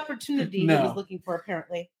wasn't the opportunity he was looking for,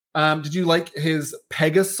 apparently. Did you like his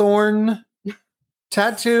Pegasorn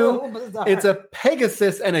tattoo? So it's a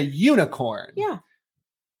Pegasus and a unicorn. Yeah.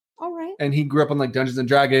 All right. And he grew up on like Dungeons and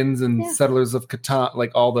Dragons and Settlers of Catan,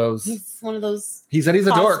 like all those. He's one of those. He said he's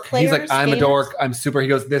a dork. He's like, I'm a dork. I'm super. He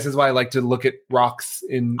goes, this is why I like to look at rocks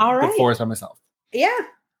in the forest by myself. Yeah.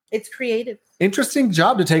 It's creative. Interesting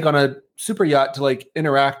job to take on a super yacht to like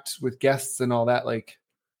interact with guests and all that. Like,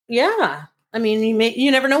 yeah. I mean,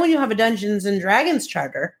 you never know when you have a Dungeons and Dragons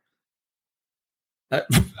charter.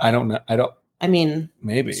 I don't know. I mean,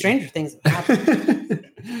 maybe stranger things have happened.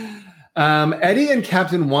 Eddie and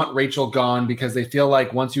Captain want Rachel gone because they feel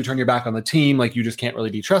like once you turn your back on the team, like you just can't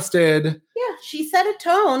really be trusted. Yeah, she set a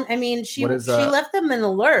tone. I mean, she left them in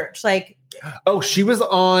the lurch. Like, oh, she was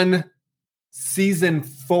on season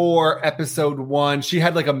 4, episode 1. She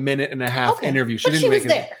had like a 1.5 minute interview. She didn't make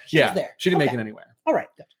it. She was there. She didn't make it anywhere. All right,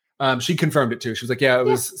 good. She confirmed it too. She was like, yeah, it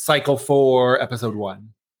was cycle 4, episode 1.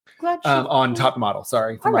 Glad On Top Model.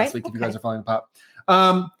 Sorry, from last week, if you guys are following the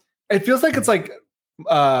pop. It feels like it's like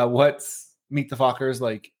what's Meet the Fockers,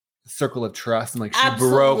 like Circle of Trust, and like she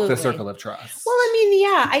broke the Circle of Trust. Well, I mean,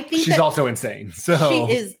 yeah, I think she's also insane. So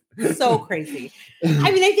she is so crazy.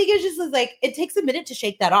 I mean, I think it's just like it takes a minute to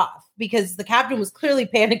shake that off because the captain was clearly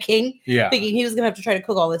panicking, thinking he was going to have to try to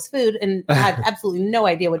cook all this food and had absolutely no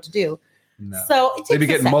idea what to do. No. So it takes maybe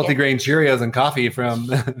getting multigrain Cheerios and coffee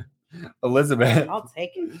from Elizabeth. I'll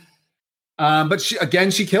take it. But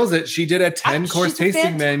she kills it. She did a 10-course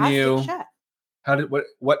tasting menu. Chef. How did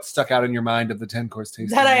what stuck out in your mind of the 10-course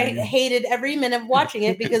tasting that menu? I hated every minute of watching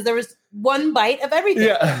it because there was one bite of everything.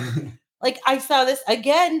 Yeah. Like I saw this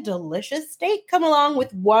again, delicious steak come along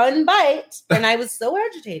with one bite, and I was so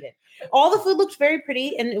agitated. All the food looked very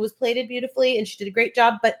pretty and it was plated beautifully, and she did a great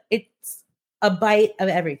job, but it's a bite of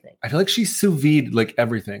everything. I feel like she sous vide like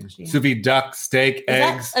everything. Yeah. Sous vide duck, steak,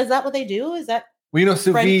 eggs. Is that what they do? Is that sous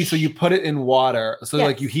vide, so you put it in water. So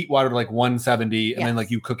like you heat water to like 170 and then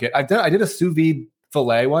like you cook it. I did a sous vide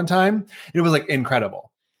filet one time. It was like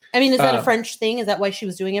incredible. I mean, is that a French thing? Is that why she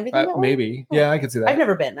was doing everything that way? Maybe. Yeah, I could see that. I've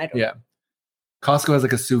never been. I don't know. Costco has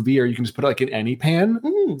like a sous vide, or you can just put it like in any pan.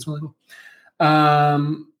 It's really cool.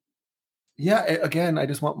 Again, I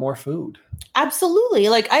just want more food. Absolutely.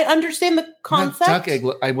 Like I understand the concept. That duck egg,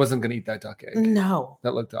 I wasn't going to eat that duck egg. No.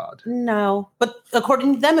 That looked odd. No. But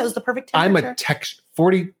according to them, it was the perfect temperature. I'm a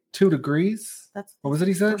 42 degrees. That's what was it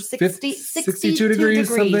he said? 62 degrees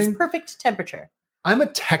something. Perfect temperature. I'm a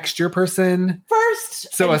texture person.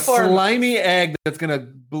 So a slimy egg that's going to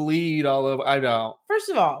bleed all over. I don't. First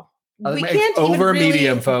of all, we can't even really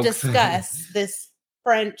medium, folks. discuss this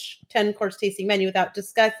French 10-course tasting menu without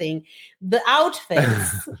discussing the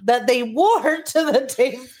outfits that they wore to the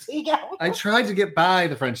tasting. I tried to get by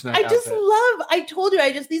the French night. I told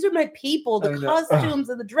you, these are my people, the costumes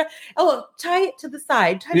and the dress. Oh, tie it to the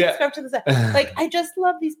side. Tie the scarf to the side. Like, I just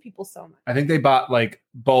love these people so much. I think they bought like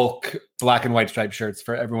bulk black and white striped shirts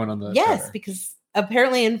for everyone on the cover. Because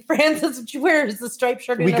apparently in France, that's what you wear is the striped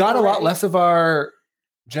shirt. We got a lot less of our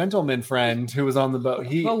gentleman friend who was on the boat.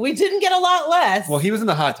 We didn't get a lot less. Well, he was in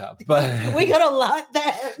the hot tub, but we got a lot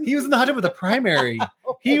then. He was in the hot tub with the primary.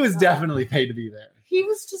 He was definitely paid to be there. He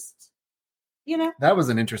was just, That was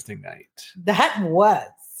an interesting night. That was.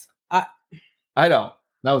 That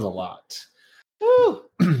was a lot.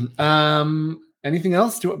 Anything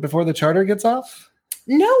else before the charter gets off?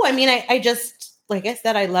 No, I mean, I just, like I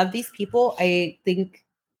said, I love these people. I think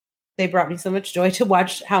they brought me so much joy to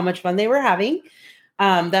watch how much fun they were having.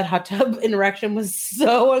 That hot tub interaction was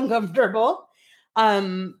so uncomfortable.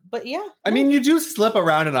 But yeah. I mean, you do slip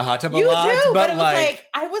around in a hot tub a lot. But it was like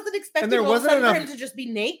I wasn't expecting for him to just be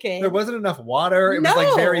naked. There wasn't enough water. It was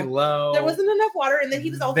like very low. There wasn't enough water. And then he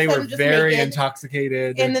was all They of a were sudden just very naked.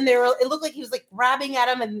 intoxicated. And then it looked like he was like grabbing at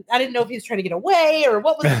him, and I didn't know if he was trying to get away or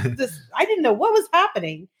what was this. I didn't know what was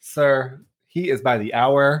happening. Sir, he is by the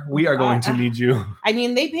hour. We are going to need you. I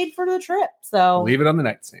mean, they paid for the trip, so leave it on the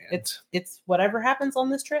nightstand. It's whatever happens on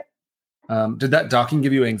this trip. Did that docking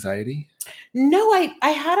give you anxiety? No, I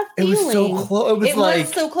had a feeling. It was so close. It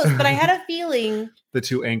was so close, but I had a feeling the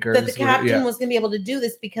two anchors that the captain was going to be able to do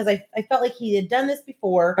this because I felt like he had done this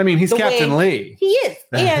before. I mean, he's Captain Lee. He is.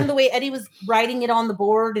 And the way Eddie was writing it on the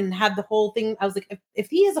board and had the whole thing, I was like, if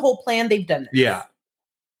he has a whole plan, they've done this. Yeah.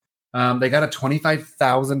 They got a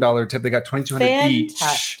 $25,000 tip. They got $2,200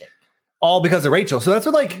 each. All because of Rachel. So that's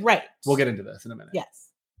what right. We'll get into this in a minute. Yes.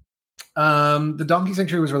 The Donkey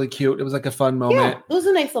Sanctuary was really cute. It was like a fun moment. Yeah, it was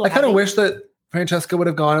a nice little. I kind of wish that Francesca would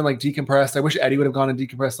have gone and like decompressed. I wish Eddie would have gone and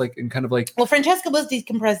decompressed, like and kind of like. Well, Francesca was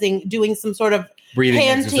decompressing, doing some sort of breathing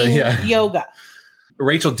panting yoga.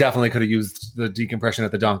 Rachel definitely could have used the decompression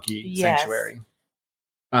at the Donkey Sanctuary.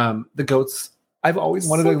 The goats. I've always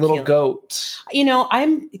wanted a little goat.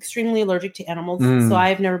 I'm extremely allergic to animals, so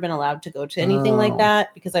I've never been allowed to go to anything like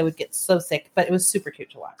that because I would get so sick. But it was super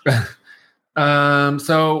cute to watch.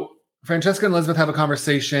 So Francesca and Elizabeth have a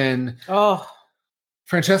conversation.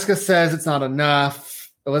 Francesca says it's not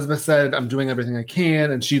enough. Elizabeth said, I'm doing everything I can.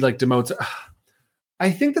 And she like demotes. I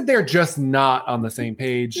think that they're just not on the same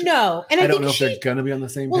page. No. And I don't know if they're going to be on the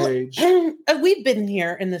same page. We've been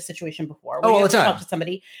here in this situation before. All the time. Talk to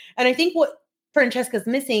somebody. And I think what Francesca's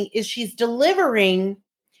missing is she's delivering,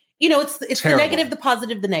 it's the negative, the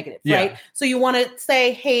positive, the negative, right? So you want to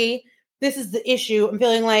say, hey, this is the issue. I'm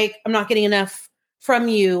feeling like I'm not getting enough from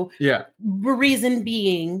you. Yeah. Reason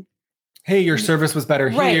being, hey, your service was better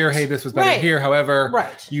here. Hey, this was better here. However,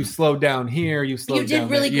 you slowed down here. You did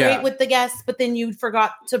really great with the guests, but then you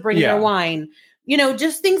forgot to bring their wine.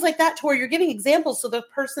 just things like that to where you're giving examples so the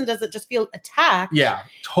person doesn't just feel attacked. Yeah,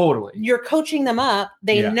 totally. You're coaching them up.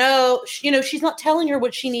 They know, she's not telling her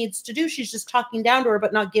what she needs to do. She's just talking down to her,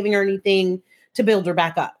 but not giving her anything to build her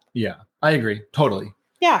back up. Yeah, I agree. Totally.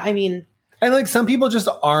 Yeah, I mean. And like some people just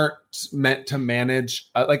aren't meant to manage.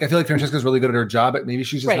 I feel like Francesca's really good at her job, but maybe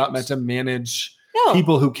she's just not meant to manage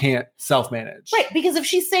people who can't self-manage. Right. Because if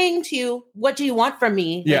she's saying to you, what do you want from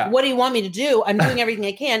me? Yeah. Like, what do you want me to do? I'm doing everything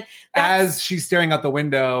I can. As she's staring out the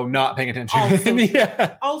window, not paying attention.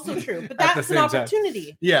 Also true. But that's an opportunity.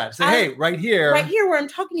 Time. Yeah. Say, hey, right here where I'm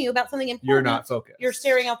talking to you about something important. You're not focused. You're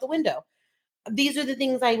staring out the window. These are the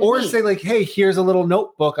things I would need. Say like, hey, here's a little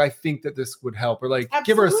notebook. I think that this would help. Or like,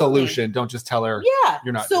 give her a solution. Don't just tell her. Yeah.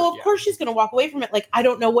 You're not. So of course she's going to walk away from it. Like, I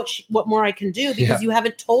don't know what more I can do because you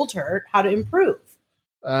haven't told her how to improve.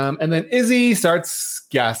 And then Izzy starts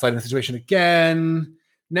gaslighting the situation again.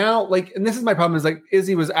 Now, like, and this is my problem is like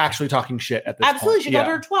Izzy was actually talking shit at this point. Absolutely. She called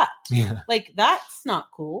her a twat. Yeah. Like, that's not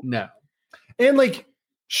cool. No. And like,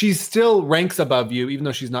 she still ranks above you, even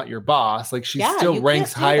though she's not your boss. Like, she still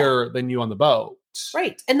ranks higher than you on the boat.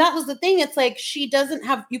 Right. And that was the thing. It's like, she doesn't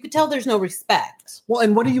have, you could tell there's no respect. Well,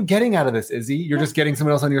 and what are you getting out of this, Izzy? You're just getting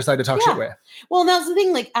someone else on your side to talk shit with. Well, that's the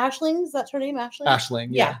thing. Like, Aisling, is that her name? Aisling,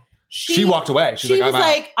 yeah. She walked away. She was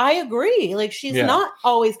like, I agree. Like, she's not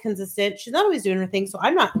always consistent. She's not always doing her thing. So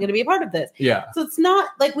I'm not going to be a part of this. Yeah. So it's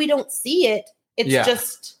not like we don't see it. It's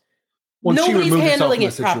just nobody's handling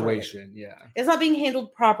it properly. Yeah. It's not being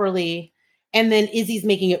handled properly. And then Izzy's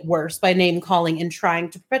making it worse by name calling and trying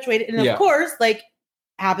to perpetuate it. And of course, like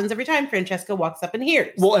happens every time Francesca walks up and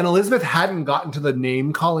hears. Well, and Elizabeth hadn't gotten to the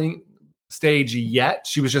name calling stage yet.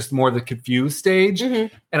 She was just more the confused stage.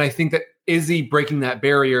 Mm-hmm. And I think that Izzy breaking that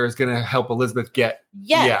barrier is going to help Elizabeth get.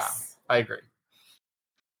 Yes. Yeah, I agree.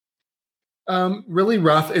 Really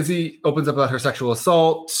rough. Izzy opens up about her sexual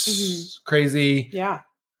assault. Mm-hmm. Crazy. Yeah.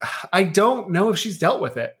 I don't know if she's dealt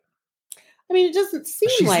with it. I mean, it doesn't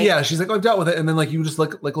seem like. Yeah, she's like, I've dealt with it. And then like you just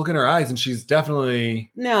look in her eyes and she's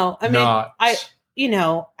definitely no. I mean, not. I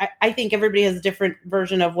think everybody has a different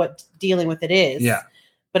version of what dealing with it is. Yeah.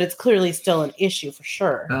 But it's clearly still an issue for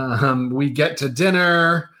sure. We get to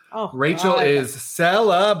dinner. Oh, Rachel is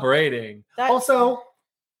celebrating. Also,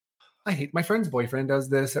 I hate my friend's boyfriend does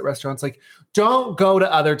this at restaurants. Like, don't go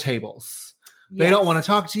to other tables. Yes. They don't want to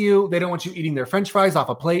talk to you. They don't want you eating their French fries off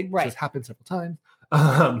a plate. Right. Which has happened several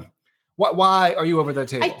times. Why are you over the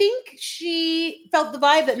table? I think she felt the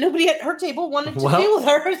vibe that nobody at her table wanted to deal with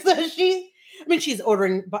her. So she's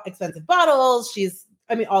ordering expensive bottles. She's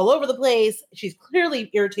all over the place. She's clearly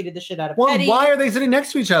irritated the shit out of Eddie. Why are they sitting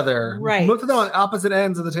next to each other? Right. Both of them on opposite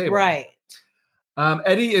ends of the table. Right.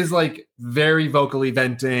 Eddie is like very vocally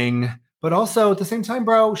venting, but also at the same time,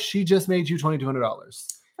 bro, she just made you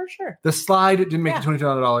 $2,200. For sure. The slide didn't make you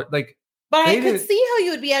 $2,200. Like, but I could see how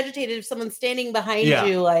you would be agitated if someone's standing behind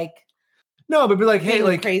you, like. No, but be like, hey,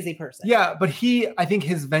 like crazy person. Yeah, but I think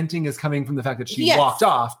his venting is coming from the fact that she walked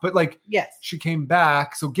off. But like, she came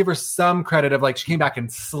back, so give her some credit of like she came back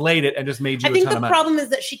and slayed it and just made you. I think the problem is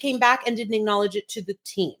that she came back and didn't acknowledge it to the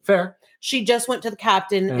team. Fair. She just went to the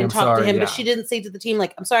captain and talked to him, but she didn't say to the team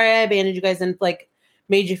like, "I'm sorry, I abandoned you guys and like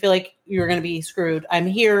made you feel like you were going to be screwed. I'm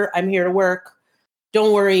here to work.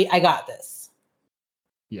 Don't worry, I got this."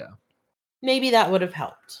 Yeah. Maybe that would have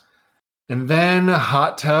helped. And then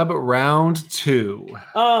hot tub round 2.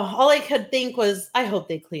 Oh, all I could think was, I hope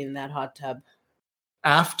they clean that hot tub.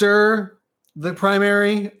 After the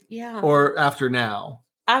primary? Yeah. Or after now?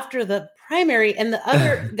 After the primary, and the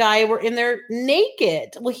other guy were in there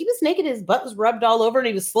naked. Well, he was naked. His butt was rubbed all over and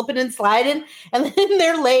he was slipping and sliding. And then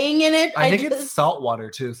they're laying in it. I think it's salt water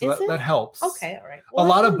too. So that helps. Okay. All right. Well, a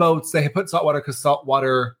lot of boats, they put salt water because salt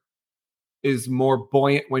water is more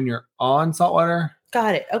buoyant when you're on salt water.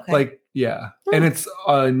 Got it. Okay. Like, yeah. And it's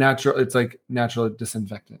natural. It's like natural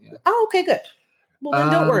disinfectant. Yeah. Oh, okay, good. Well,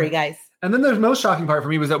 then don't worry, guys. And then the most shocking part for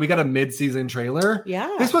me was that we got a mid-season trailer.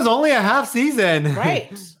 Yeah. This was only a half season.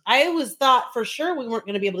 Right. I thought for sure we weren't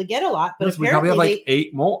going to be able to get a lot, but we probably have like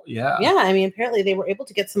 8 more. Yeah. Yeah. I mean, apparently they were able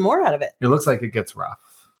to get some more out of it. It looks like it gets rough.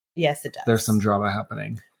 Yes, it does. There's some drama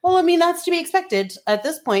happening. Well, I mean, that's to be expected. At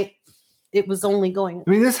this point, it was only going. I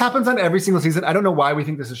mean, this happens on every single season. I don't know why we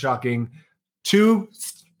think this is shocking. 2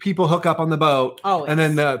 people hook up on the boat. Always. And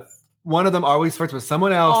then one of them always flirts with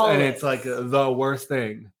someone else. And it's like the worst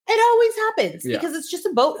thing. It always happens because it's just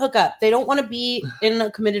a boat hookup. They don't want to be in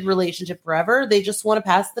a committed relationship forever. They just want to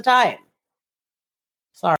pass the time.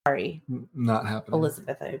 Sorry. Not happening.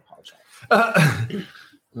 Elizabeth, I apologize.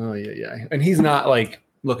 Oh, yeah. And he's not like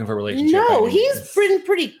looking for a relationship. No, he's been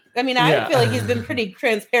pretty, I mean, I feel like he's been pretty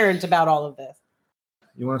transparent about all of this.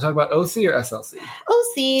 You want to talk about OC or SLC?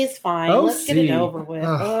 OC is fine. Let's get it over with.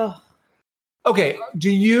 Okay.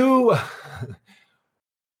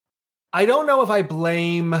 I don't know if I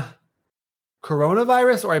blame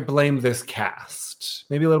coronavirus or I blame this cast.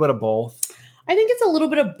 Maybe a little bit of both. I think it's a little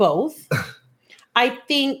bit of both. I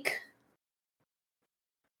think,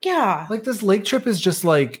 yeah. Like this lake trip is just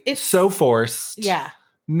like it's so forced. Yeah.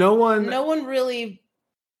 No one really.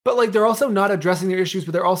 But like they're also not addressing their issues,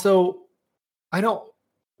 but they're also,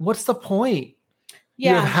 what's the point?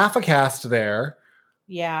 Yeah. You have half a cast there.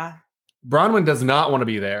 Yeah. Bronwyn does not want to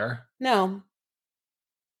be there. No.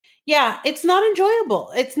 Yeah, it's not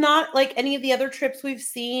enjoyable. It's not like any of the other trips we've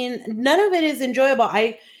seen. None of it is enjoyable.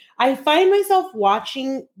 I find myself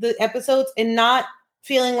watching the episodes and not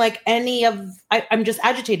feeling like I'm just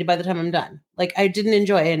agitated by the time I'm done. Like I didn't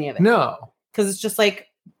enjoy any of it. No. Because it's just like,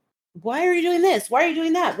 why are you doing this? Why are you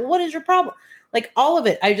doing that? Well, what is your problem? Like all of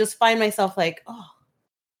it. I just find myself like, oh.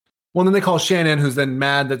 Well, then they call Shannon, who's then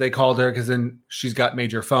mad that they called her because then she's got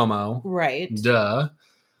major FOMO. Right. Duh.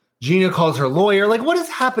 Gina calls her lawyer. Like, what is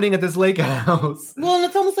happening at this lake house? Well, and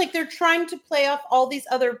it's almost like they're trying to play off all these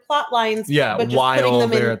other plot lines. Yeah, but just while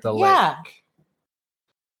they're at the lake.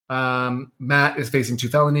 Matt is facing 2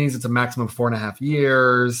 felonies. It's a maximum of 4.5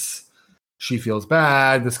 years. She feels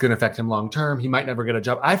bad. This is going to affect him long term. He might never get a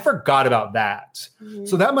job. I forgot about that. Mm-hmm.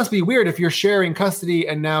 So that must be weird if you're sharing custody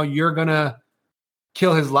and now you're going to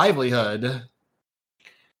kill his livelihood.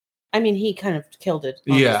 I mean, he kind of killed it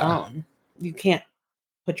on his own. You can't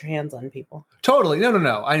put your hands on people. Totally.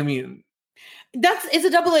 No. I mean, it's a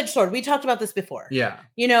double-edged sword. We talked about this before. Yeah.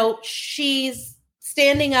 You know, she's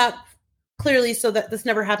standing up clearly so that this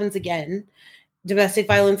never happens again. Domestic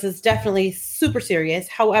violence is definitely super serious.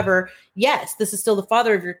 However, yes, this is still the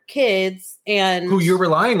father of your kids and who you're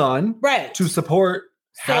relying on, right, to support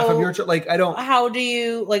half of your like. I don't. How do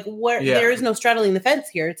you where there is no straddling the fence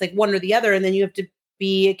here? It's like one or the other, and then you have to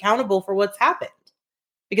be accountable for what's happened.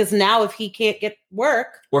 Because now, if he can't get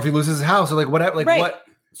work, or if he loses his house, or like whatever, like what,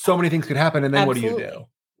 so many things could happen, and then Absolutely. What do you do?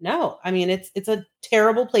 No, I mean it's a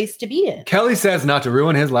terrible place to be in. Kelly says not to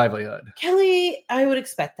ruin his livelihood. Kelly, I would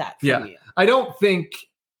expect that from you. I don't think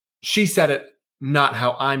she said it. Not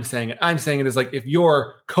how I'm saying it. I'm saying it is like if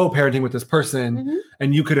you're co-parenting with this person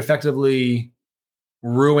and you could effectively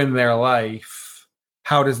ruin their life,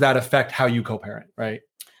 how does that affect how you co-parent? Right?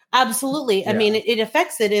 Absolutely. I mean, it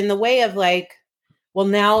affects it in the way of like, well,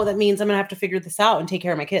 now that means I'm going to have to figure this out and take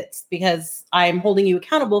care of my kids because I'm holding you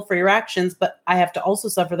accountable for your actions, but I have to also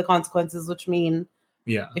suffer the consequences, which mean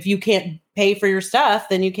if you can't pay for your stuff,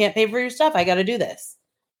 then you can't pay for your stuff. I got to do this.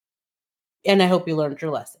 And I hope you learned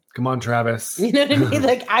your lesson. Come on, Travis. You know what I mean?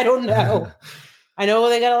 Like, I don't know. I know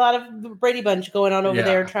they got a lot of Brady Bunch going on over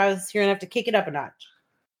there. Travis, you're going to have to kick it up a notch.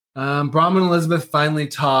 Bronwyn and Elizabeth finally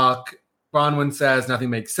talk. Bronwyn says nothing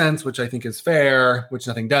makes sense, which I think is fair, which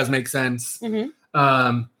nothing does make sense. The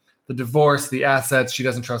divorce, the assets, she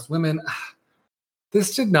doesn't trust women.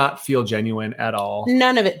 This did not feel genuine at all.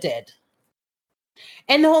 None of it did.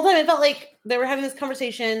 And the whole time it felt like they were having this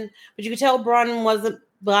conversation, but you could tell Bronwyn wasn't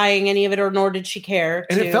buying any of it, or nor did she care.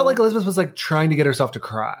 And it felt like Elizabeth was like trying to get herself to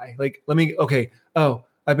cry. Like, I've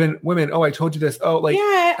been women. Oh, I told you this. Oh, like,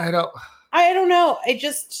 yeah, I don't know. It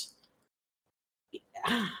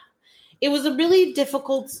was a really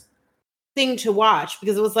difficult thing to watch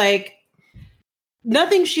because it was like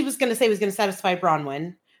nothing she was going to say was going to satisfy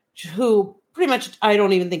Bronwyn, who pretty much I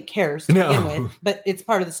don't even think cares to begin with, but it's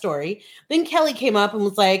part of the story. Then Kelly came up and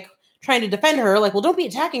was like trying to defend her, like, well, don't be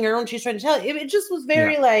attacking her when she's trying to tell you. It just was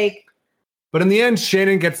very like. But in the end,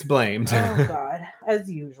 Shannon gets blamed. Oh, God, as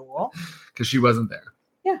usual. Because she wasn't there.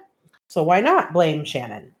 Yeah. So why not blame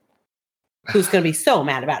Shannon? Who's going to be so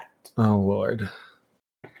mad about it? Oh, Lord.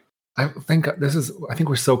 I think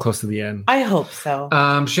we're so close to the end. I hope so.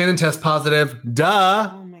 Shannon tests positive. Duh.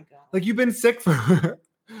 Oh my God. Like you've been sick for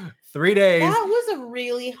 3 days. That was a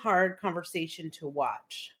really hard conversation to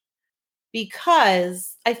watch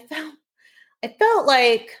because I felt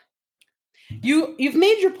like you've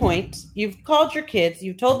made your point. You've called your kids.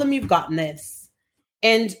 You've told them you've gotten this.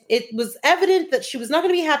 And it was evident that she was not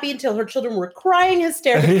going to be happy until her children were crying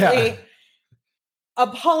hysterically.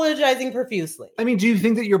 Apologizing profusely. I mean, do you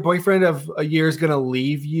think that your boyfriend of a year is going to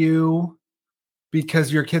leave you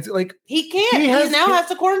because your kids like he can't? He now has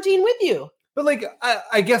to quarantine with you. But like,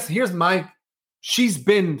 I guess she's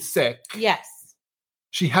been sick. Yes.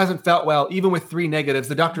 She hasn't felt well, even with 3 negatives.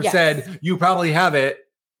 The doctor said you probably have it,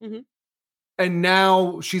 and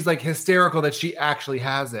now she's like hysterical that she actually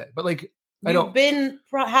has it. But like, you've been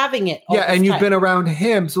having it. And you've been around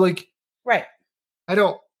him, so like, right. I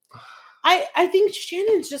don't. I think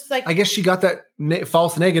Shannon's just like, I guess she got that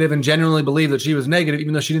false negative and genuinely believed that she was negative,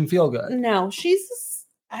 even though she didn't feel good. no,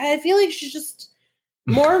 I feel like she's just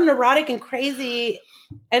more neurotic and crazy.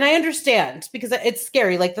 And I understand because it's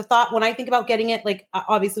scary. Like the thought when I think about getting it, like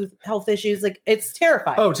obviously with health issues, like it's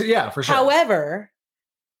terrifying. Oh, yeah, for sure. However,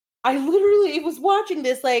 I literally was watching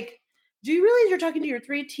this like, do you realize you're talking to your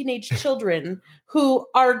 3 teenage children who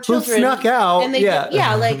are children? Who snuck out. And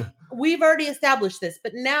like we've already established this,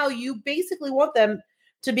 but now you basically want them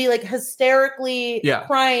to be like hysterically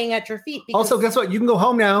crying at your feet. Also, guess what? You can go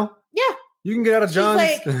home now. Yeah. You can get out of John's.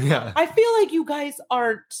 Like, yeah. I feel like you guys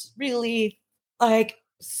aren't really like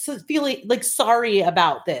feeling like sorry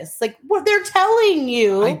about this. Like what they're telling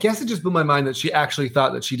you. I guess it just blew my mind that she actually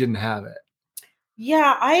thought that she didn't have it.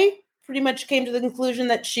 Yeah, I pretty much came to the conclusion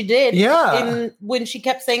that she did. Yeah. When she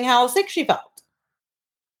kept saying how sick she felt.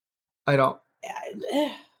 I don't.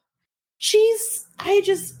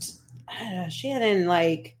 Shannon,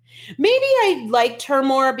 like, maybe I liked her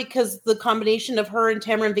more because the combination of her and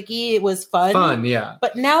Tamara and Vicky, it was fun. Fun, yeah.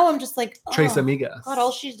 But now I'm just like, Tres Amigas. God,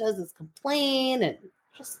 all she does is complain and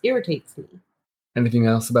just irritates me. Anything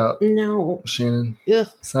else about No. Shannon? Ugh.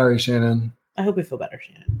 Sorry, Shannon. I hope you feel better,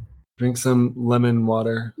 Shannon. Drink some lemon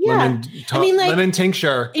water. Yeah. Lemon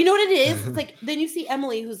tincture. You know what it is? It's like, then you see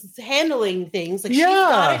Emily who's handling things. Like, she's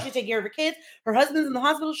got it. She's taking care of her kids. Her husband's in the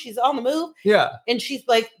hospital. She's on the move. Yeah. And she's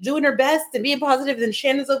like doing her best and being positive. Then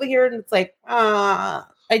Shannon's over here and it's like, I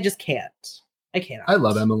just can't. I cannot. I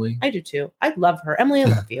love Emily. I do too. I love her. Emily, I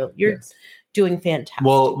love you. You're doing fantastic.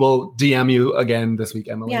 We'll DM you again this week,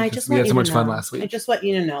 Emily. Yeah, I just we want had so you much to fun know. last week. I just want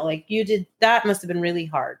you to know, like you did, that must have been really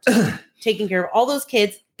hard. Taking care of all those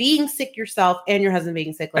kids, being sick yourself, and your husband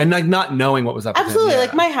being sick, and like not knowing what was up. Absolutely, with him.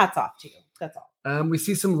 like my hat's off to you. That's all. We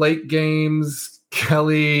see some late games.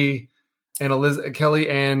 Kelly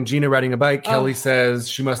and Gina riding a bike. Kelly says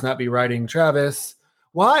she must not be riding Travis.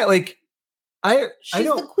 Why? Like, She's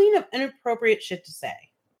the queen of inappropriate shit to say.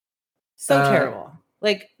 So terrible.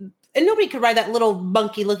 Like, and nobody could ride that little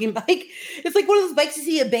monkey looking bike. It's like one of those bikes you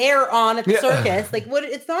see a bear on at the circus. Like, what?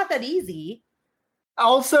 It's not that easy.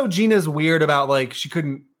 Also, Gina's weird about like she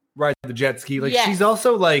couldn't ride the jet ski. Like she's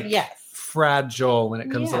also like fragile when it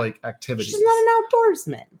comes to like activities. She's not an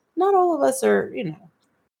outdoorsman. Not all of us are,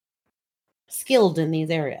 skilled in these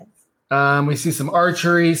areas. We see some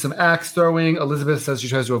archery, some axe throwing. Elizabeth says she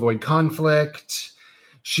tries to avoid conflict.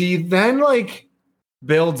 She then like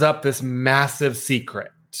builds up this massive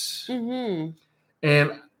secret. Mm-hmm.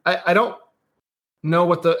 And I don't know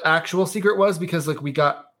what the actual secret was because like we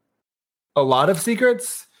got a lot of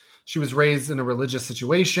secrets. She was raised in a religious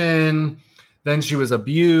situation. Then she was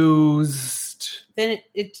abused. Then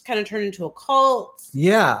it kind of turned into a cult.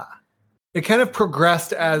 Yeah. It kind of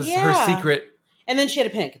progressed as her secret. And then she had a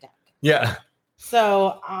panic attack. Yeah.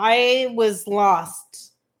 So I was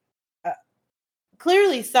lost.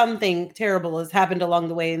 Clearly something terrible has happened along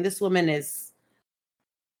the way. And this woman is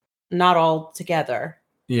not all together.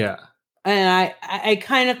 Yeah. And I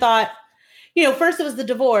kind of thought, first it was the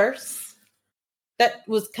divorce. That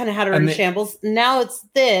was kind of had her in shambles. Now it's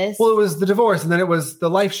this. Well, it was the divorce, and then it was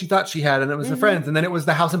the life she thought she had, and it was the friends, and then it was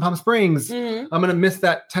the house in Palm Springs. I'm gonna miss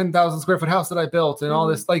that 10,000 square foot house that I built, and all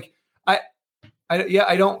this. Like, I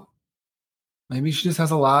don't. Maybe she just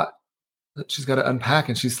has a lot that she's got to unpack,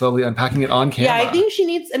 and she's slowly unpacking it on camera. Yeah, I think she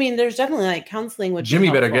needs. I mean, there's definitely like counseling with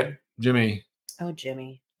Jimmy. Better get Jimmy. Oh,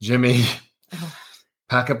 Jimmy.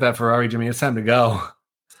 Pack up that Ferrari, Jimmy. It's time to go.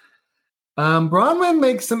 Bronwyn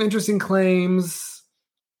makes some interesting claims.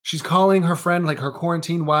 She's calling her friend like her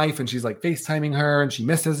quarantine wife, and she's like FaceTiming her, and she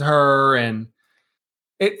misses her, and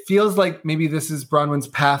it feels like maybe this is Bronwyn's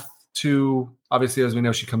path to, obviously, as we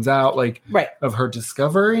know, she comes out of her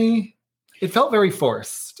discovery. It felt very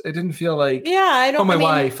forced. It didn't feel like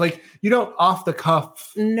wife. Like you don't off the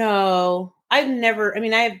cuff. No, I've never. I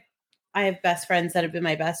mean, I have best friends that have been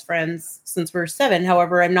my best friends since we were 7.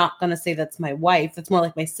 However, I'm not going to say that's my wife. That's more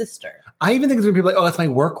like my sister. I even think it's when people are like, oh, that's my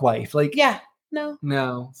work wife. Like,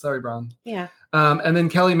 no, sorry, Bron. Yeah. And then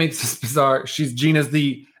Kelly makes this bizarre. Gina's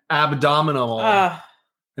the abdominal, and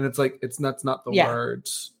it's like that's not the word.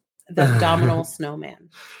 The abdominal snowman.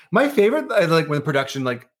 My favorite, I like when production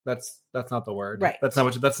like that's not the word. Right. That's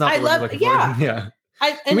not the word. You're yeah.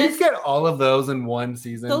 Can we just get all of those in one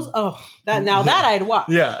season? That I'd watch.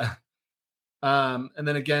 Yeah. And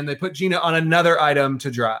then again, they put Gina on another item to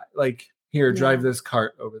drive. Like, here, drive this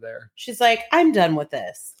cart over there. She's like, I'm done with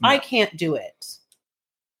this. No. I can't do it.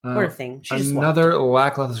 Poor thing. Another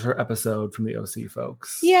lackluster episode from the OC,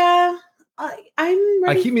 folks. Yeah. I'm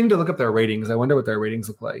ready. I keep meaning to look up their ratings. I wonder what their ratings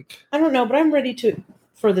look like. I don't know, but I'm ready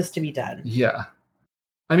for this to be done. Yeah.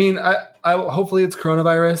 I mean, I hopefully it's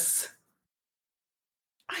coronavirus.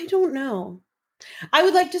 I don't know. I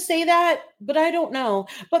would like to say that, but I don't know.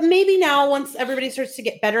 But maybe now, once everybody starts to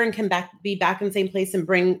get better and can be back in the same place and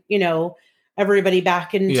bring, everybody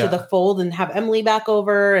back into the fold and have Emily back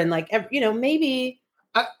over and maybe.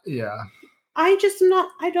 Yeah. I just not.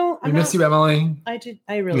 I don't. I miss you, Emily. I do.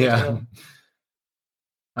 I really do.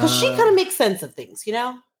 Because she kind of makes sense of things,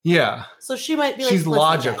 Yeah. So she might be. She's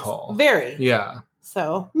logical. Guys. Very. Yeah.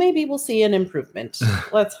 So maybe we'll see an improvement.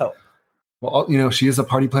 Let's hope. Well, she is a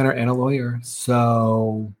party planner and a lawyer,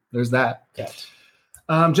 so there's that. Good.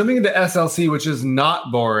 Jumping into SLC, which is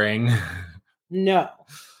not boring. No.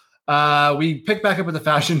 We pick back up at the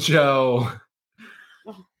fashion show.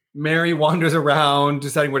 Mary wanders around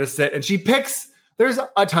deciding where to sit, and there's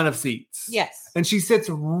a ton of seats. Yes. And she sits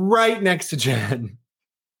right next to Jen.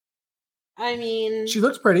 I mean, she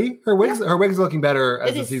looks pretty. Her wig's looking better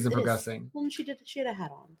as the season progressing. Well, she had a hat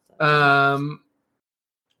on. So.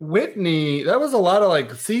 Whitney, that was a lot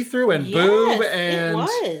of see-through and boob, and it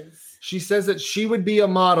was. She says that she would be a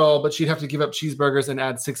model, but she'd have to give up cheeseburgers and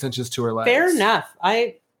add 6 inches to her legs. Fair enough.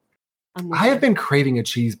 I have been craving a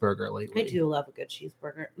cheeseburger lately. I do love a good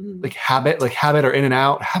cheeseburger. Like Habit or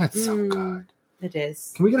In-N-Out. Habit's so good. It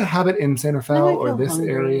is. Can we get a Habit in Santa Fe or this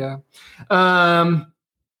area?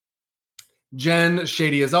 Jen,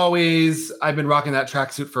 shady as always. I've been rocking that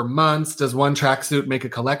tracksuit for months. Does one tracksuit make a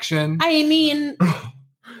collection? I mean,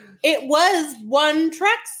 it was one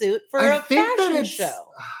tracksuit for a fashion show.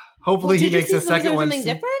 Hopefully he makes a second one.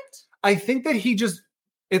 Something different? I think that he just,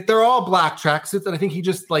 if they're all black tracksuits, and I think he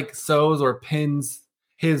just sews or pins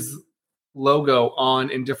his logo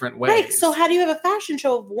on in different ways. Right. So how do you have a fashion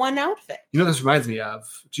show of one outfit? This reminds me of,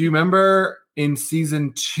 do you remember in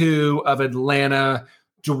season 2 of Atlanta,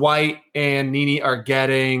 Dwight and Nene are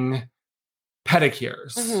getting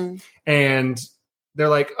pedicures. Mm-hmm. And they're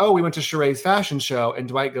like, oh, we went to Sheree's fashion show. And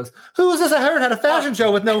Dwight goes, who is this? I heard had a fashion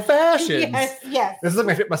show with no fashions. Yes. This is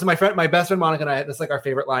my best friend Monica and I, this is our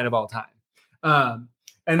favorite line of all time.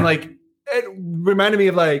 And it reminded me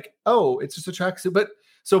of oh, it's just a tracksuit. But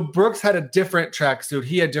so Brooks had a different tracksuit.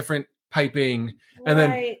 He had different piping.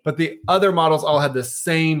 And but the other models all had the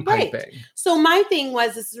same piping. Right. So my thing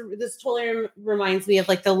was, this totally reminds me of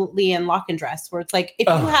the Leanne Locken dress, where it's if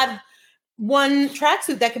you had one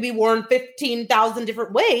tracksuit that could be worn 15,000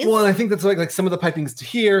 different ways. Well, and I think that's some of the piping's to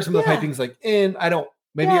here, some of the piping's in. I don't.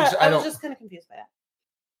 Maybe I was just kind of confused by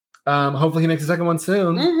that. Hopefully he makes a second one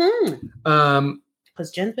soon. Mm-hmm.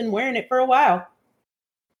 Because Jen's been wearing it for a while.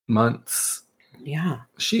 Months. Yeah.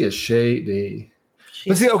 She is shady.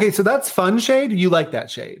 But see, okay, so that's fun shade. You like that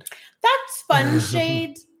shade? That's fun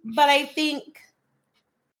shade, but I think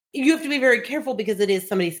you have to be very careful because it is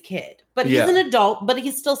somebody's kid. But he's an adult, but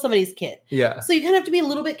he's still somebody's kid. Yeah. So you kind of have to be a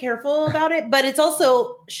little bit careful about it, but it's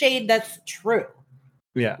also shade that's true.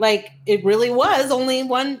 Yeah. It really was only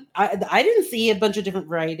one. I didn't see a bunch of different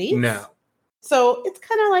varieties. No. So it's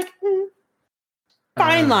kind of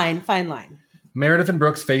fine line. Meredith and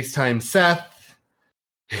Brooks FaceTime Seth.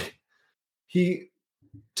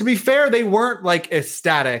 To be fair, they weren't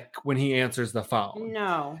ecstatic when he answers the phone.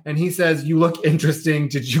 No. And he says, you look interesting.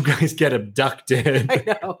 Did you guys get abducted? I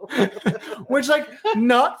know. Which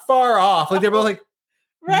not far off. They were both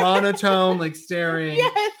monotone, staring.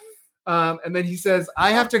 Yes. And then he says,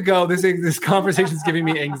 I have to go. This conversation is giving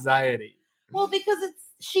me anxiety. Well, because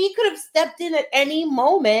she could have stepped in at any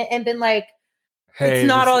moment and been like, hey, it's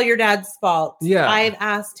not all your dad's fault. Yeah. I've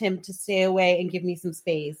asked him to stay away and give me some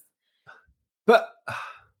space. But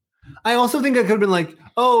I also think I could have been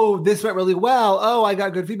oh, this went really well. Oh, I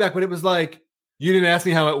got good feedback. But it was you didn't ask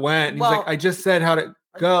me how it went. And he's I just said how'd it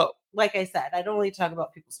go. Like I said, I don't really talk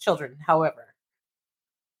about people's children. However,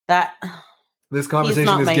 this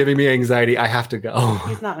conversation is giving me anxiety. I have to go.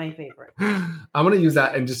 He's not my favorite. I'm going to use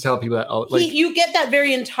that and just tell people that. You get that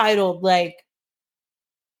very entitled,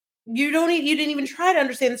 you didn't even try to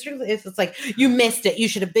understand the circumstances. It's you missed it. You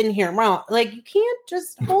should have been here. Wrong. You can't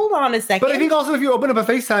just hold on a second. But I think also if you open up a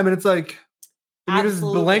FaceTime and it's you're just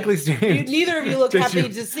blankly staring. Neither of you look happy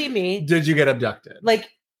to see me. Did you get abducted?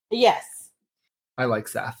 Yes. I like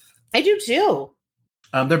Seth. I do too.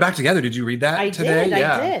 They're back together. Did you read that today?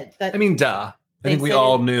 I did. Duh. I think we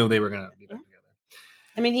all knew they were going to be back together.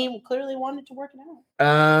 I mean, he clearly wanted to work it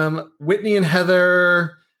out. Whitney and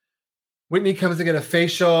Heather. Whitney comes to get a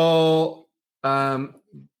facial,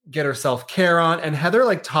 get her self-care on, and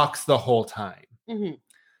Heather talks the whole time. Mm-hmm.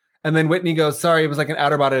 And then Whitney goes, sorry, it was an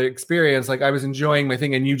outer-body experience. I was enjoying my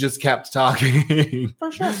thing and you just kept talking. For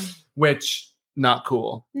sure. Which, not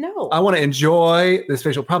cool. No. I want to enjoy this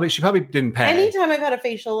facial. She probably didn't pay. Anytime I've had a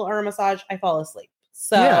facial or a massage, I fall asleep.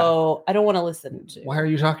 So I don't want to listen to. Why are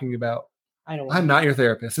you talking about? I'm not your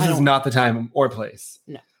therapist. This is not the time or place.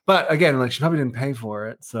 No. But again, like, she probably didn't pay for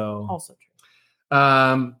it. So also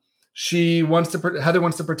true. Heather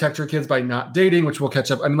wants to protect her kids by not dating, which we'll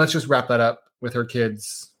catch up. I mean, let's just wrap that up with her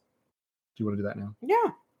kids. Do you want to do that now?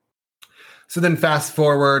 Yeah. So then fast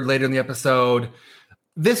forward later in the episode,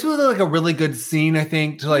 this was like a really good scene, I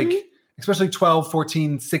think, to like, especially 12,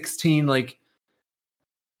 14, 16, like,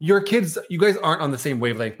 your kids, you guys aren't on the same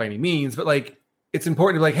wavelength by any means, but like, it's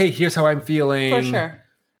important to be like, hey, here's how I'm feeling. For sure.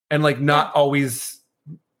 And like, not always,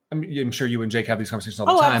 I'm sure you and Jake have these conversations all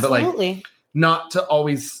the time, absolutely. But like, not to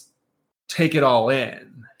always take it all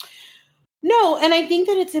in. No, and I think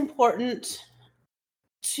that it's important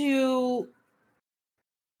to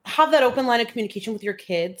have that open line of communication with your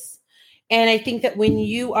kids. And I think that when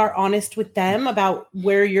you are honest with them about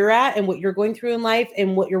where you're at and what you're going through in life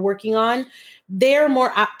and what you're working on, they're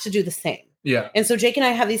more apt to do the same. Yeah. And so Jake and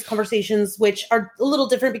I have these conversations, which are a little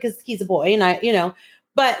different because he's a boy and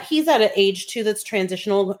but he's at an age too that's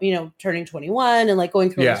transitional, turning 21 and like going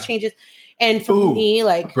through all these changes. And for me,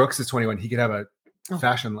 like, Brooks is 21. He could have a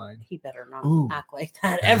fashion line. He better not act like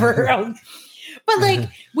that ever. But like,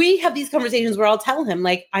 we have these conversations where I'll tell him,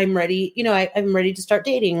 like, I'm ready, I'm ready to start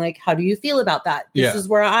dating. Like, how do you feel about that? This is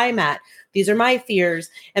where I'm at. These are my fears.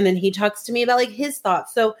 And then he talks to me about like his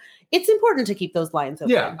thoughts. So it's important to keep those lines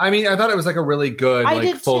open. Yeah. I mean, I thought it was like a really good,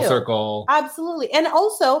 like, full circle. Absolutely. And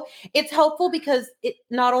also it's helpful because it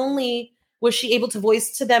not only was she able to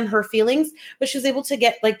voice to them her feelings, but she was able to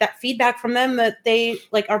get like that feedback from them that they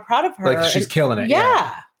like are proud of her. Like, she's killing it.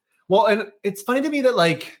 Yeah. Well, and it's funny to me that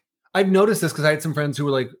like, I've noticed this because I had some friends who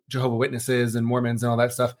were like Jehovah's Witnesses and Mormons and all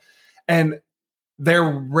that stuff. And they're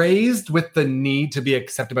raised with the need to be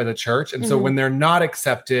accepted by the church. And so when they're not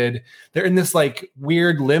accepted, they're in this like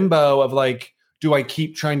weird limbo of like, do I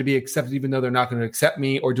keep trying to be accepted even though they're not going to accept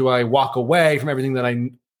me? Or do I walk away from everything that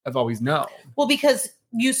I've always known? Well, because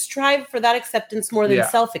you strive for that acceptance more than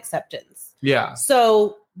self-acceptance. Yeah.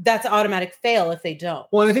 So that's an automatic fail if they don't.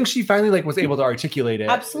 Well, and I think she finally like was able to articulate it.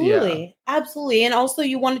 Absolutely. Yeah. Absolutely. And also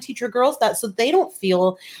you want to teach your girls that so they don't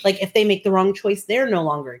feel like if they make the wrong choice, they're no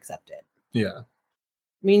longer accepted. Yeah.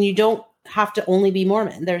 I mean, you don't have to only be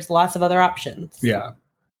Mormon. There's lots of other options. Yeah.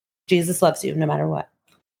 Jesus loves you no matter what.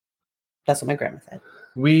 That's what my grandma said.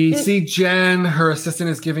 We see Jen, her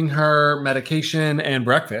assistant is giving her medication and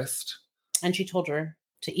breakfast. And she told her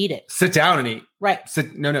to eat it. Sit down and eat. Right.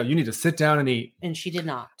 No, you need to sit down and eat. And she did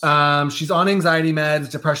not. She's on anxiety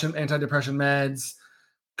meds, antidepressant meds.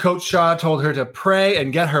 Coach Shaw told her to pray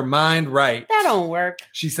and get her mind right. That don't work.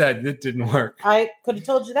 She said it didn't work. I could have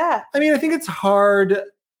told you that. I mean, I think it's hard.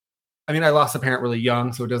 I mean, I lost a parent really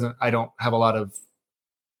young, so I don't have a lot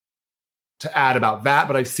to add about that,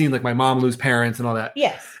 but I've seen like my mom lose parents and all that.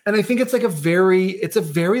 Yes. And I think it's like it's a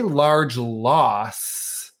very large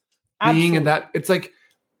loss. Absolutely. Being in that, it's like,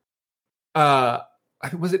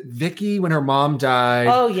 was it Vicky when her mom died?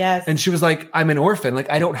 Oh, yes. And she was like, I'm an orphan. Like,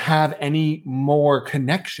 I don't have any more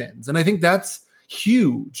connections. And I think that's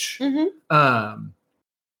huge. Mm-hmm.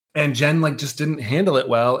 And Jen like just didn't handle it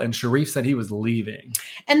well. And Sharif said he was leaving.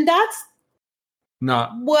 And that's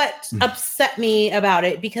not what upset me about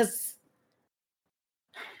it, because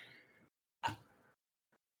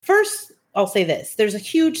first, I'll say this. There's a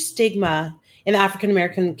huge stigma in the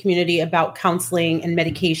African-American community about counseling and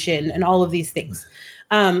medication and all of these things.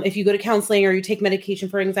 If you go to counseling or you take medication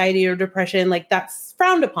for anxiety or depression, like that's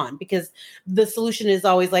frowned upon because the solution is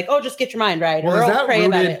always like, oh, just get your mind right. Well, or is that pray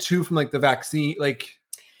about rooted it. Too from like the vaccine, like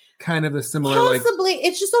kind of the similar, possibly.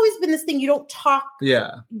 It's just always been this thing. You don't talk.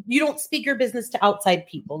 Yeah. You don't speak your business to outside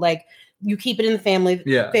people. Like you keep it in the family.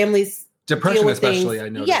 Yeah. Families. Depression, especially. Things. I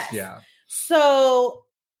noticed. Yes. Yeah. So,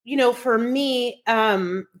 for me,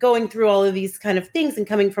 going through all of these kind of things and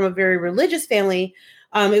coming from a very religious family,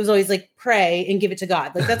 it was always like pray and give it to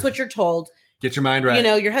God. Like that's what you're told. Get your mind right.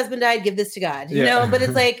 Your husband died, give this to God. But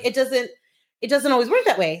it's like it doesn't always work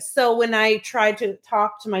that way. So when I tried to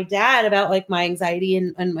talk to my dad about like my anxiety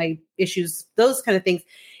and my issues, those kind of things,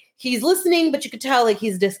 he's listening, but you could tell like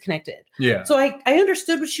he's disconnected. Yeah. So I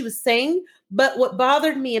understood what she was saying, but what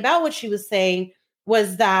bothered me about what she was saying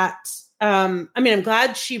was that I'm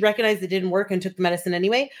glad she recognized it didn't work and took the medicine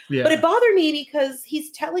anyway. Yeah. But it bothered me because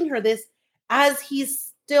he's telling her this as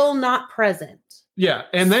he's still not present. Yeah.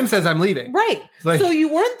 And then says, I'm leaving. Right. Like, so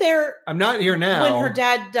you weren't there. I'm not here now. When her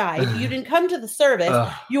dad died. You didn't come to the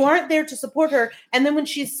service. You aren't there to support her. And then when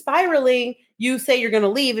she's spiraling, you say you're going to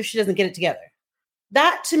leave if she doesn't get it together.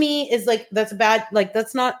 That to me is like, that's bad. Like,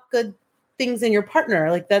 that's not good things in your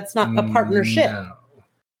partner. Like, that's not a partnership. No.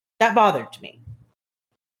 That bothered me.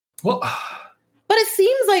 Well, but it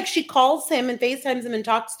seems like she calls him and FaceTimes him and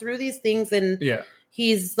talks through these things. And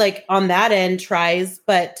he's like on that end tries,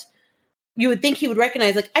 but you would think he would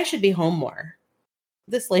recognize like, I should be home more.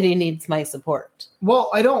 This lady needs my support. Well,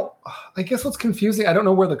 I guess what's confusing, I don't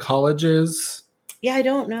know where the college is. Yeah, I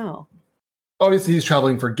don't know. Obviously he's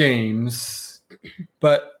traveling for games,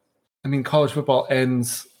 but I mean, college football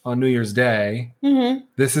ends on New Year's Day. Mm-hmm.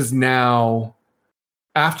 This is now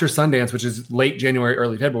after Sundance, which is late January,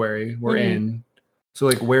 early February. We're in. So,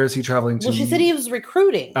 like, where is he traveling to? Well, she said he was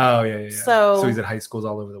recruiting. Oh, yeah. So he's at high schools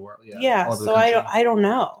all over the world. Yeah. So I don't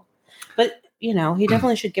know, but he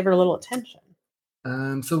definitely should give her a little attention.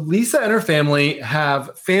 So Lisa and her family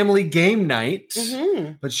have family game night,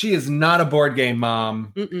 but she is not a board game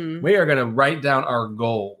mom. Mm-mm. We are going to write down our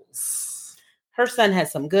goals. Her son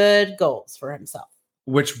has some good goals for himself.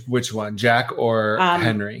 Which one, Jack or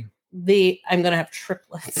Henry? I'm going to have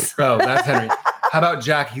triplets. Oh, that's Henry. How about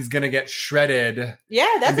Jack? He's going to get shredded. Yeah,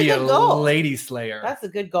 that's a good goal. Lady slayer. That's a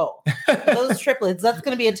good goal. Those triplets, that's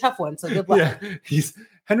going to be a tough one. So good luck. Yeah,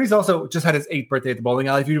 Henry's also just had his 8th birthday at the bowling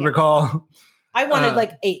alley, if you recall. I wanted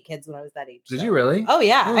like 8 kids when I was that age. Did you really? Oh,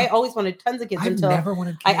 yeah. I always wanted tons of kids until never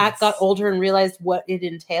wanted kids. I got older and realized what it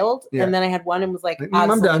entailed. Yeah. And then I had one and was like,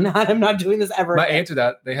 I'm done. I'm not doing this ever. My aunt did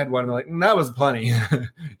that. They had one and they're like, that was plenty.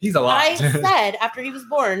 He's a lot. I said after he was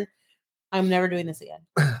born, I'm never doing this again.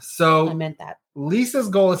 So I meant that. Lisa's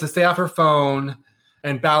goal is to stay off her phone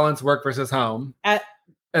and balance work versus home.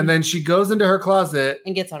 And then she goes into her closet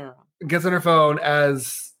and gets on her own. Gets on her phone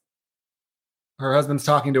as her husband's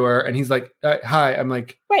talking to her, and he's like, hi. I'm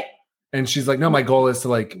like, right. And she's like, no, my goal is to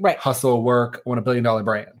like hustle, work, own $1 billion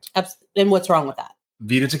brand. And what's wrong with that?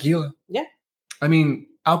 Vita Tequila. Yeah. I mean,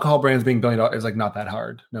 alcohol brands being $1 billion is like not that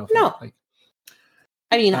hard. No. Like,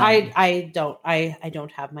 I mean, I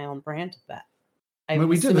don't have my own brand, but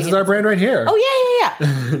this is our brand right here. Oh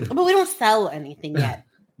yeah. But we don't sell anything yet.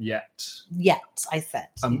 Yet, I said.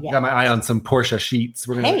 Got my eye on some Porsche sheets.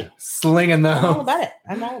 We're gonna slinging those. I'm all about it.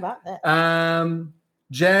 I'm all about that.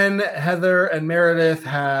 Jen, Heather, and Meredith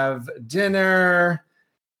have dinner.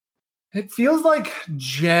 It feels like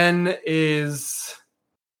Jen is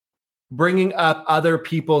bringing up other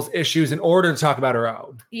people's issues in order to talk about her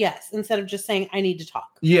own. Yes, instead of just saying, I need to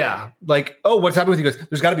talk. Yeah, like, oh, what's happening with you guys?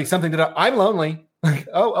 There's got to be something to talk. I'm lonely. Like,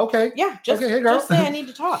 oh, okay. Yeah, just say I need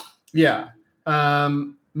to talk. Yeah.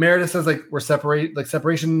 Meredith says like we're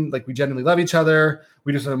separation, like we genuinely love each other.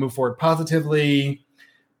 We just want to move forward positively.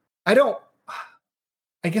 I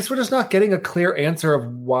guess we're just not getting a clear answer of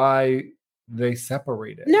why they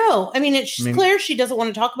separated. No, I mean, it's clear she doesn't want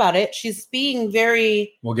to talk about it. She's being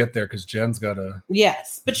very... We'll get there because Jen's got to...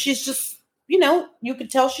 Yes, but she's just, you could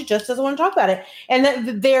tell she just doesn't want to talk about it. And that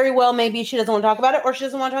very well, maybe she doesn't want to talk about it or she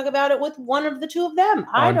doesn't want to talk about it with one of the two of them.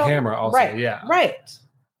 On camera also, yeah. Right.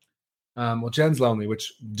 Well, Jen's lonely,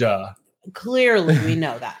 which, duh. Clearly, we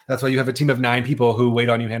know that. That's why you have a team of 9 people who wait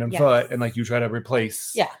on you hand and foot, and like you try to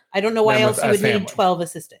replace. Yeah, I don't know why else you would need 12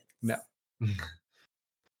 assistants. No.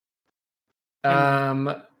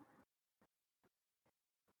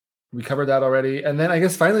 We covered that already, and then I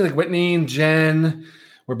guess finally, like Whitney and Jen,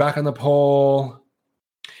 we're back on the pole.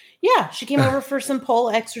 Yeah, she came over for some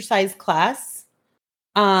pole exercise class.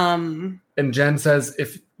 And Jen says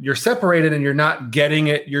if you're separated and you're not getting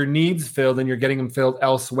your needs filled and you're getting them filled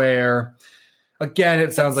elsewhere. Again,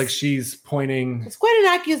 it sounds like she's pointing. It's quite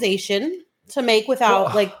an accusation to make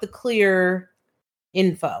without like the clear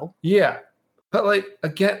info. Yeah. But like,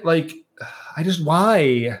 again, like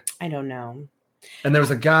why? I don't know. And there was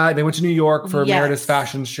a guy, they went to New York for Meredith's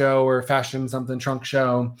fashion show or fashion something trunk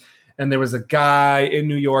show. And there was a guy in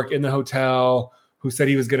New York in the hotel who said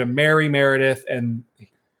he was going to marry Meredith, and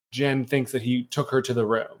Jen thinks that he took her to the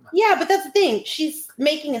room. Yeah, but that's the thing. She's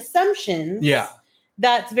making assumptions. Yeah.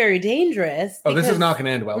 That's very dangerous. Oh, this is not going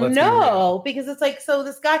to end well. Because it's like, so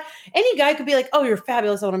this guy, any guy could be like, oh, you're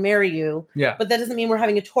fabulous, I want to marry you. Yeah. But that doesn't mean we're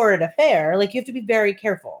having a torrid affair. Like, you have to be very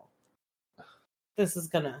careful. This is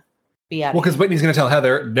going to be out. Well, because Whitney's going to tell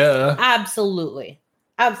Heather, duh. Absolutely.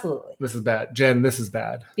 This is bad. Jen, this is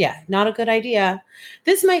bad. Yeah, not a good idea.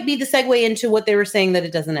 This might be the segue into what they were saying that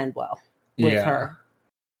it doesn't end well with her.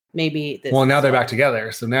 Maybe this. Well, now they're back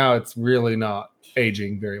together, so now it's really not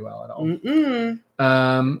aging very well at all.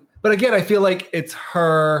 But again, I feel like it's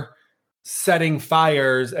her setting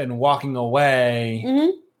fires and walking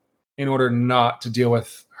away in order not to deal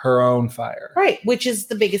with her own fire. Right, which is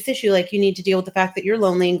the biggest issue. Like, you need to deal with the fact that you're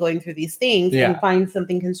lonely and going through these things and find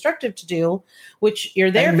something constructive to do, which you're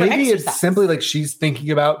there for maybe exercise. It's simply like she's thinking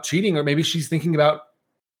about cheating, or maybe she's thinking about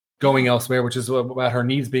going elsewhere, which is about her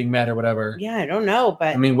needs being met or whatever. Yeah, I don't know.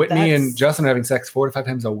 But I mean, Whitney and Justin are having sex 4 to 5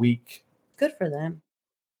 times a week. Good for them.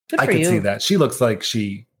 Good for you. I you. can see that. She looks like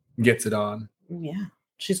she gets it on. Yeah.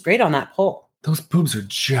 She's great on that pole. Those boobs are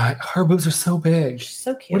giant. Her boobs are so big. She's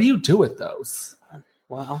so cute. What do you do with those?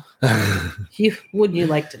 Well, would you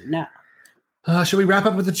like to know? Should we wrap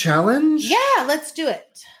up with the challenge? Yeah, let's do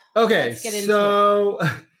it. Okay, Let's get into so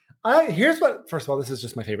here's what. First of all, this is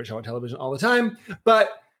just my favorite show on television all the time.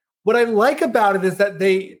 But what I like about it is that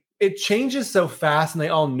it changes so fast, and they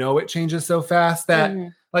all know it changes so fast that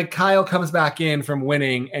like Kyle comes back in from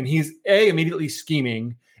winning, and he's immediately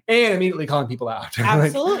scheming and immediately calling people out.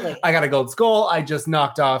 Absolutely. Like, I got a gold skull. I just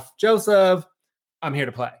knocked off Joseph. I'm here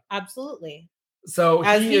to play. Absolutely. So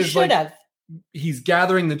as he should have. He's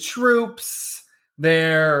gathering the troops.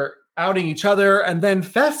 They're outing each other, and then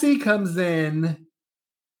Fessy comes in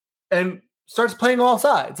and starts playing all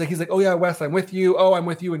sides. Like he's like, "Oh yeah, Wes, I'm with you. Oh, I'm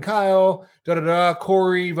with you and Kyle. Da da da.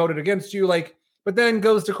 Corey voted against you." Like, but then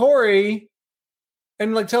goes to Corey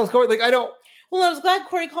and like tells Corey, like, "I don't." Well, I was glad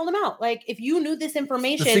Corey called him out. Like, if you knew this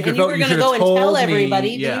information and you vote, were going to go and tell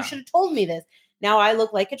everybody, then you should have told me this. Now I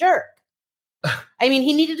look like a jerk. I mean,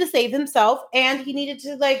 he needed to save himself, and he needed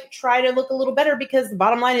to like try to look a little better because the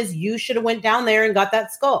bottom line is you should have went down there and got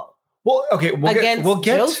that skull. Well, okay, we'll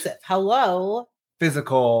get Joseph. Hello.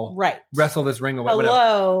 Physical. Right. Wrestle this ring away.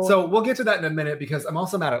 Hello. Whatever. So we'll get to that in a minute because I'm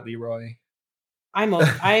also mad at Leroy. I know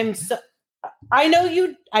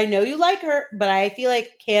you like her, but I feel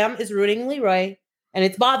like Cam is ruining Leroy, and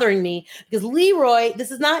it's bothering me because Leroy,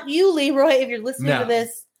 this is not you, Leroy. If you're listening to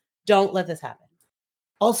this, don't let this happen.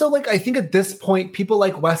 Also, like, I think at this point, people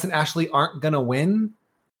like Wes and Ashley aren't going to win.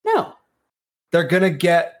 No. They're going to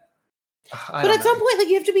get... But at some point, like,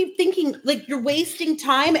 you have to be thinking, like, you're wasting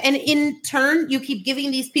time, and in turn, you keep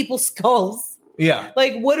giving these people skulls. Yeah.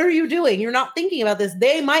 Like, what are you doing? You're not thinking about this.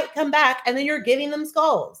 They might come back, and then you're giving them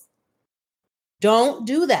skulls. Don't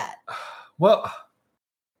do that. Well,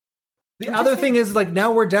 the other thing is, like,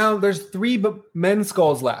 now we're down. There's 3 men's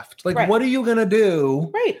skulls left. Like, what are you going to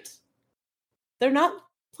do? Right. They're not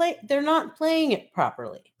playing it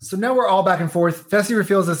properly. So now we're all back and forth. Fessy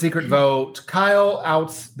reveals a secret vote. Kyle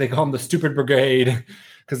outs, they call them the Stupid Brigade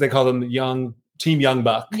because they call them Team Young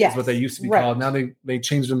Buck. Yes, is what they used to be called. Now they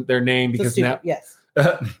changed their name because now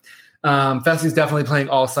Fessy's definitely playing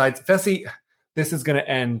all sides. Fessy, this is going to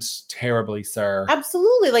end terribly, sir.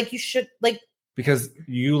 Absolutely. Like you should because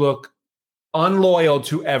you look unloyal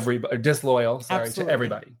to everybody, disloyal, to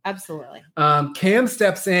everybody. Absolutely. Cam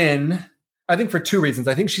steps in. I think for 2 reasons.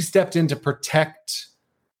 I think she stepped in to protect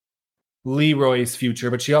Leroy's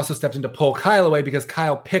future, but she also stepped in to pull Kyle away because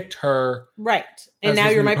Kyle picked her. Right. And now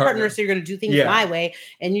you're my partner, so you're going to do things my way,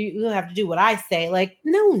 and you have to do what I say. Like,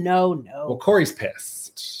 no. Well, Corey's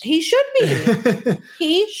pissed. He should be.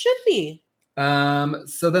 He should be.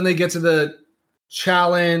 So then they get to the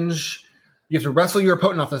challenge. You have to wrestle your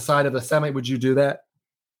opponent off the side of the semi. Would you do that?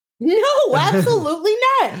 No, absolutely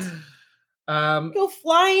not. Go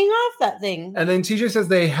flying off that thing. And then TJ says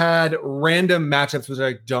they had random matchups, which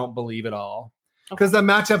I don't believe at all. Because the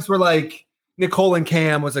matchups were like Nicole and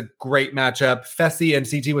Cam was a great matchup. Fessy and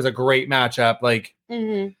CT was a great matchup. Like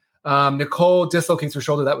Nicole dislocates her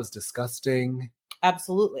shoulder. That was disgusting.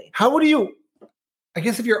 Absolutely. How would you, I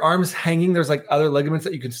guess if your arm's hanging, there's like other ligaments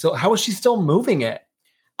that you can still, how is she still moving it?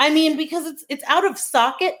 I mean, because it's out of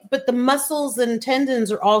socket, but the muscles and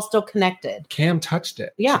tendons are all still connected. Cam touched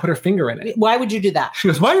it. Yeah. She put her finger in it. Why would you do that? She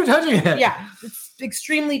goes, why are you touching it? Yeah. It's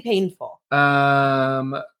extremely painful.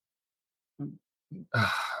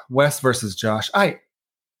 Wes versus Josh.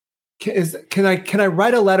 Can I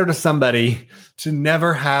write a letter to somebody to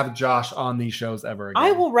never have Josh on these shows ever again?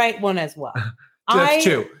 I will write one as well. That's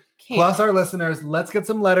 2. Plus our listeners, let's get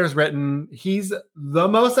some letters written. He's the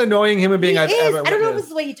most annoying human being I've ever witnessed. I don't know if it's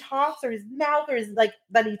the way he talks or his mouth or his like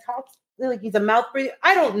that he talks like he's a mouth breather.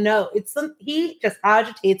 I don't know. He just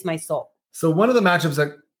agitates my soul. So one of the matchups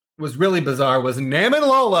that was really bizarre was Nam and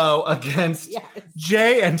Lolo against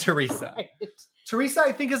Jay and Teresa. Right. Teresa,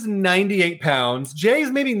 I think, is 98 pounds. Jay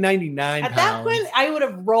is maybe 99 pounds. At that point, I would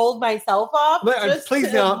have rolled myself off.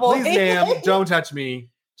 Please, Nam, don't touch me.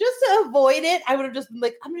 Just to avoid it, I would have just been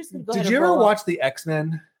like, I'm just going to go ahead and Did you ever watch the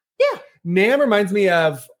X-Men? Yeah. Nam reminds me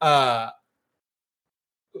of,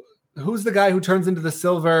 who's the guy who turns into the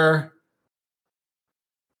silver?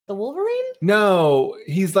 The Wolverine? No,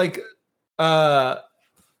 he's like, I'm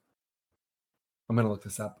going to look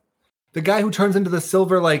this up. The guy who turns into the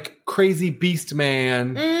silver, like, crazy beast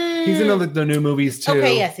man. He's in the new movies, too.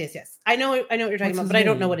 Okay, yes. I know what you're talking about, but I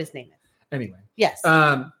don't know what his name is. Anyway. Yes.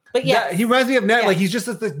 But yeah, he reminds me of Ned. Like he's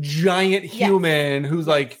just this giant human who's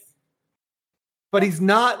like, but he's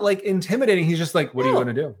not like intimidating. He's just like, what are you going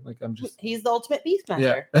to do? Like, he's the ultimate beast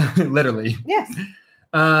master. Yeah, literally. Yes.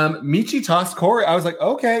 Michi tossed Corey. I was like,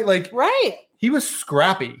 okay, like, right. He was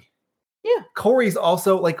scrappy. Yeah. Corey's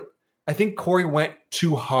also like, I think Corey went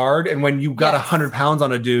too hard. And when you got 100 pounds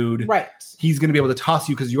on a dude, right, he's going to be able to toss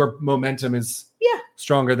you because your momentum is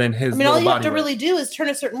stronger than his. I mean, all you have to really do is turn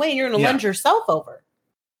a certain way and you're going to lunge yourself over.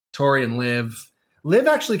 Tori and Liv. Liv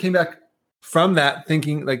actually came back from that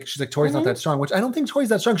thinking like, she's like, Tori's not that strong, which I don't think Tori's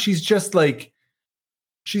that strong. She's just like,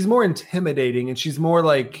 she's more intimidating and she's more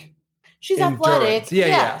like, she's athletic.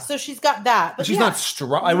 Yeah. So she's got that. But she's not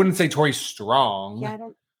strong. I wouldn't say Tori's strong. Yeah, I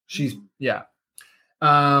don't. She's,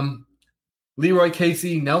 Leroy,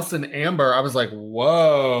 Casey, Nelson, Amber. I was like,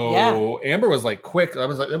 whoa. Yeah. Amber was like quick. I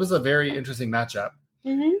was like, that was a very interesting matchup.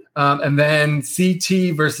 And then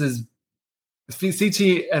CT versus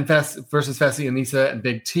Fessy and Nisa and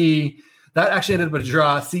Big T. That actually ended up a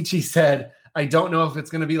draw. CT said, I don't know if it's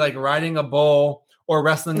going to be like riding a bull or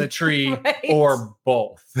wrestling the tree or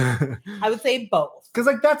both. I would say both. Because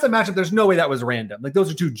like that's a matchup. There's no way that was random. Like those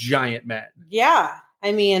are two giant men. Yeah.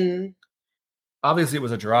 I mean, obviously it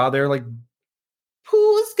was a draw. They're like,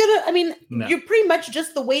 who's gonna, I mean, you're pretty much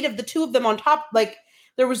just the weight of the two of them on top. Like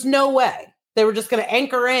there was no way. They were just going to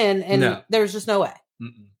anchor in and there was just no way.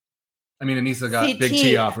 Mm-mm. I mean, Anissa got CT, Big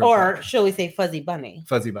T off. Or shall we say Fuzzy Bunny?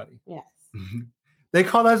 Fuzzy Bunny. Yes. They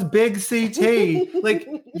call us Big CT. Like,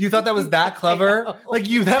 you thought that was that clever? Like,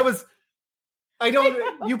 you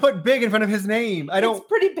put big in front of his name. It's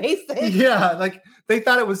pretty basic. Yeah. Like, they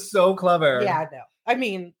thought it was so clever. Yeah, no. I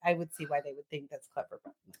mean, I would see why they would think that's clever.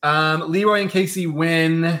 Leroy and Casey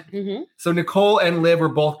win. So Nicole and Liv were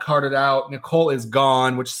both carded out. Nicole is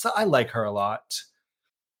gone, which I like her a lot.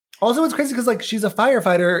 Also, it's crazy because like she's a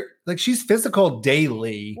firefighter, like she's physical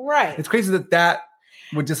daily. Right. It's crazy that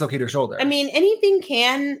would dislocate her shoulder. I mean, anything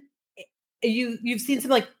can. You've seen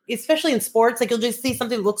some like, especially in sports, like you'll just see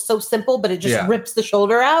something that looks so simple, but it just rips the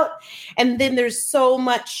shoulder out. And then there's so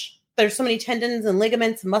many tendons and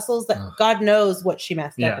ligaments and muscles that God knows what she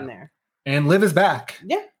messed up in there. And Liv is back.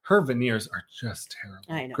 Yeah. Her veneers are just terrible.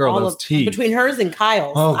 I know. Girl, those teeth. Between hers and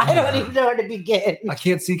Kyle's. Oh, I don't even know where to begin. I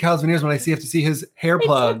can't see Kyle's veneers when I have to see his hair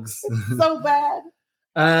plugs. So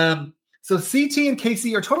bad. So CT and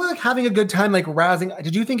Casey are totally like having a good time, like razzing.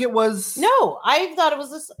 Did you think it was? No, I thought it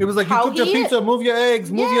was this. It was like, you cooked your pizza, move your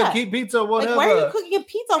eggs, move your pizza, whatever. Like, why are you cooking a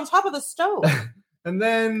pizza on top of the stove? And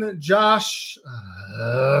then Josh.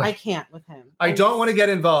 I can't with him. I don't want to get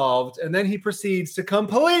involved. And then he proceeds to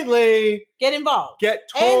completely get involved. Get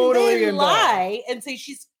totally and then involved. Lie and say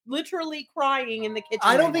she's literally crying in the kitchen.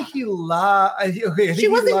 I don't think he lied. Okay, she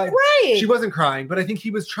wasn't crying. She wasn't crying, but I think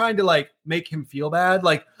he was trying to like make him feel bad.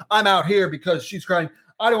 Like, I'm out here because she's crying.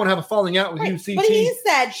 I don't want to have a falling out with you, CT. But he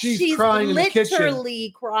said she's crying in the kitchen.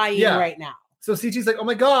 Literally crying right now. So CT's like, oh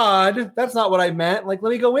my God, that's not what I meant. Like,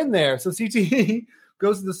 let me go in there. So CT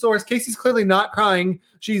goes to the source. Casey's clearly not crying.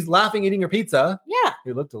 She's laughing, eating her pizza. Yeah.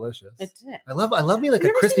 It looked delicious. It did. I love me like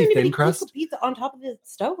a crispy thin crust. Pizza on top of the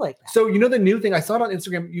stove like that. So, you know, the new thing, I saw it on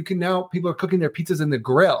Instagram. You can now, people are cooking their pizzas in the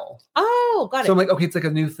grill. Oh, got it. So I'm like, okay, it's like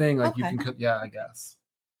a new thing. Like you can cook. Yeah, I guess.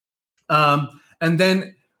 And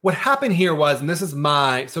then what happened here was, and this is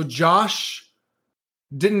so Josh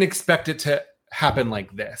didn't expect it to happen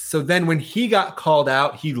like this. So then when he got called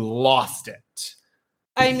out, he lost it.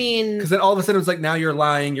 I mean, because then all of a sudden it was like, now you're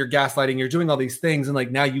lying, you're gaslighting, you're doing all these things, and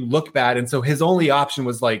like now you look bad. And so his only option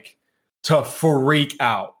was like to freak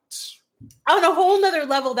out on a whole nother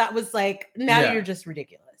level. That was like, now you're just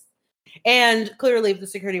ridiculous. And clearly, if the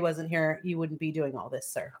security wasn't here, you wouldn't be doing all this,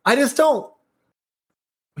 sir. I just don't.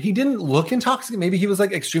 He didn't look intoxicated. Maybe he was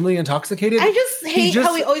like extremely intoxicated. I just hate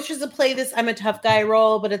how he always tries to play this I'm a tough guy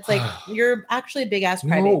role, but it's like you're actually a big ass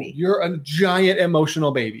crybaby. You're a giant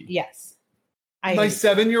emotional baby. Yes. My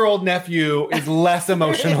 7-year-old nephew is less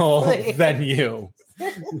emotional than you.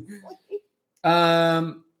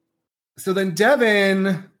 So then Devin,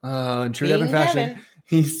 in true Devin fashion,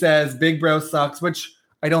 he says Big Bro sucks, which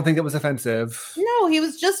I don't think it was offensive. No, he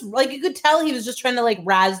was just like, you could tell he was just trying to like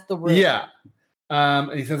razz the room. Yeah.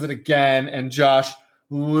 And he says it again, and Josh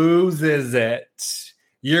loses it.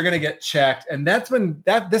 You're gonna get checked, and that's when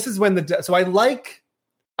this is when so I like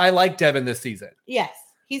Devin this season. Yes,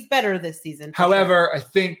 he's better this season. However, I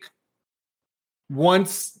think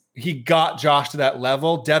once he got Josh to that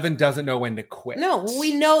level, Devin doesn't know when to quit. No,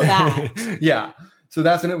 we know that. Yeah. So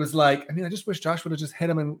that's when it was like, I mean, I just wish Josh would have just hit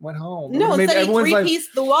him and went home. No, instead he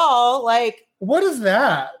three-pieced the wall. Like, what is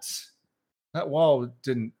that? That wall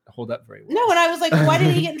didn't hold up very well. No, and I was like, why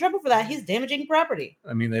did he get in trouble for that? He's damaging property.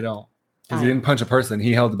 I mean, they don't. Because he didn't punch a person.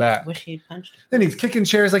 He held back. Wish he'd punched him. Then he's kicking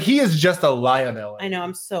chairs. Like, he is just a liability. I know.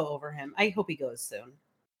 I'm so over him. I hope he goes soon.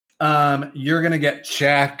 You're going to get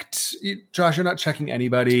checked. Josh, you're not checking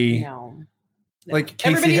anybody. No. Like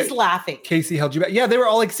everybody's laughing. Casey held you back. Yeah, they were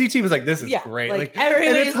all like, CT was like, this is great. Like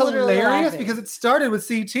and it's hilarious because it started with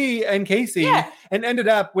CT and Casey and ended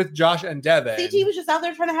up with Josh and Devin. CT was just out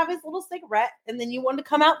there trying to have his little cigarette, and then you wanted to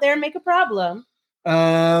come out there and make a problem.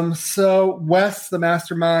 So Wes, the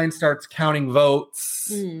mastermind, starts counting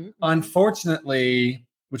votes. Unfortunately,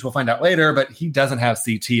 which we'll find out later, but he doesn't have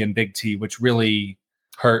CT and Big T, which really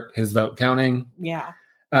hurt his vote counting. Yeah.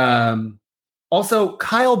 Also,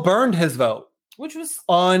 Kyle burned his vote. Which was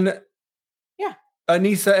on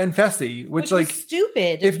Aneesa and Fessy, which like was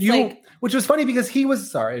stupid. Which was funny because he was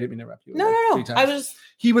sorry, I didn't mean to interrupt you. No.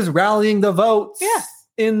 He was rallying the votes. Yes.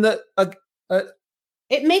 In the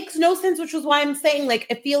it makes no sense, which was why I'm saying like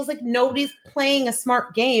it feels like nobody's playing a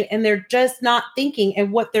smart game and they're just not thinking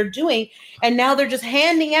and what they're doing. And now they're just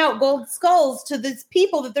handing out gold skulls to these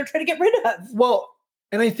people that they're trying to get rid of. Well,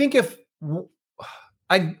 and I think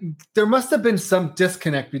there must have been some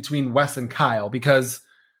disconnect between Wes and Kyle because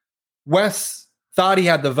Wes thought he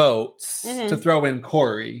had the votes to throw in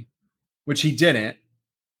Corey, which he didn't.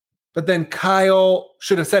 But then Kyle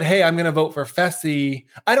should have said, hey, I'm going to vote for Fessy.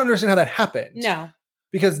 I don't understand how that happened. No.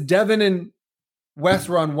 Because Devin and Wes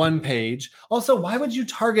were on one page. Also, why would you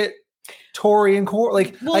target Tori and Corey?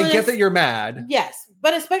 Like, I get that you're mad. Yes.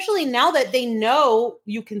 But especially now that they know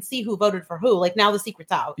you can see who voted for who. Like now the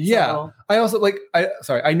secret's out. Yeah. So. I also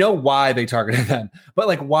I know why they targeted them, but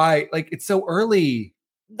like why? Like it's so early.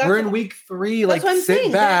 We're in week 3. Like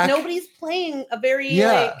sit back. Nobody's playing a very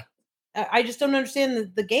I just don't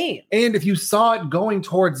understand the game. And if you saw it going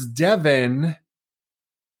towards Devin,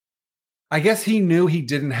 I guess he knew he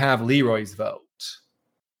didn't have Leroy's vote.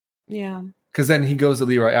 Yeah. Because then he goes to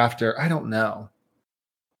Leroy after. I don't know.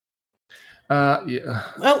 Yeah.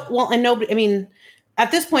 Well, and nobody, I mean,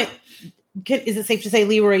 at this point, is it safe to say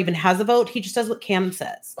Leroy even has a vote? He just does what Cam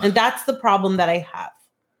says. And that's the problem that I have.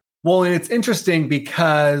 Well, and it's interesting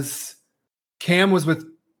because Cam was with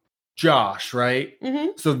Josh, right?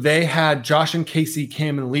 So they had Josh and Casey,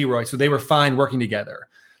 Cam and Leroy. So they were fine working together.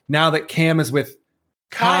 Now that Cam is with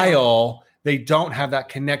Kyle, they don't have that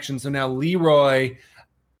connection. So now Leroy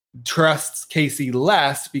trusts Casey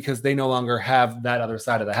less because they no longer have that other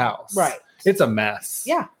side of the house. Right. It's a mess.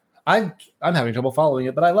 Yeah. I'm having trouble following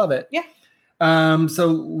it, but I love it. Yeah. So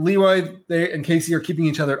Leroy and Casey are keeping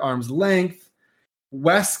each other at arm's length.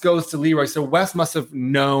 Wes goes to Leroy. So Wes must have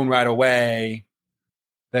known right away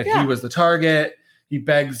that he was the target. He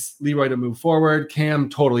begs Leroy to move forward. Cam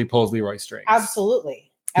totally pulls Leroy's strings.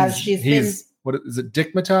 Absolutely. As he's what is it?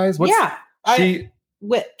 Dickmatized?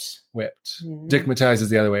 Whipped. Dickmatized is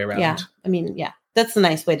the other way around. Yeah. I mean, yeah. That's a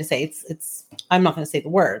nice way to say it. It's I'm not going to say the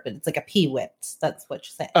word, but it's like a P whipped. That's what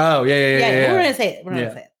you say. Oh, yeah. We're going to say it. We're not going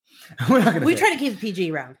to say it. We try to keep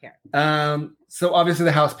PG around here. So obviously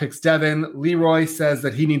the house picks Devin. Leroy says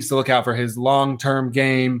that he needs to look out for his long-term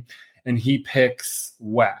game, and he picks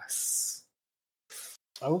Wes.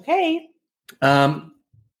 Okay. The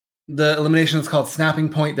elimination is called Snapping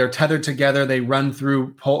Point. They're tethered together. They run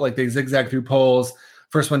through they zigzag through poles.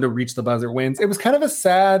 First one to reach the buzzer wins. It was kind of a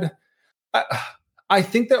sad. I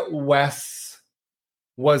think that Wes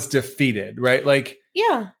was defeated, right? Like,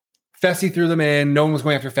 yeah, Fessy threw them in. No one was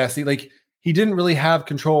going after Fessy. Like, he didn't really have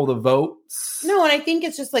control of the votes. No, and I think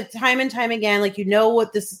it's just like time and time again, like, you know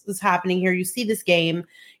what this is happening here. You see this game.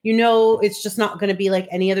 You know it's just not going to be like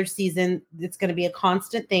any other season. It's going to be a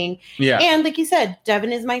constant thing. Yeah. And like you said,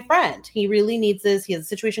 Devin is my friend. He really needs this. He has a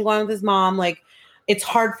situation going on with his mom. Like, it's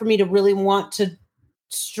hard for me to really want to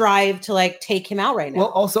strive to like take him out right now. Well,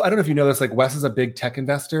 also, I don't know if you know this, like Wes is a big tech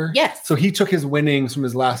investor. Yes. So he took his winnings from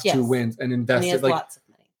his last 2 wins and invested. And he has lots of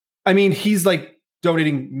money. I mean, he's like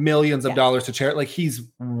donating millions of dollars to charity. Like, he's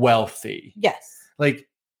wealthy. Yes. Like,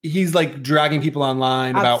 he's like dragging people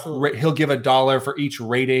online about he'll give $1 for each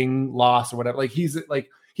rating loss or whatever. Like, he's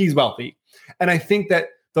wealthy. And I think that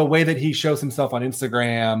the way that he shows himself on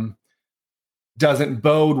Instagram doesn't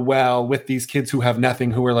bode well with these kids who have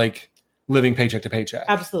nothing, who are like living paycheck to paycheck.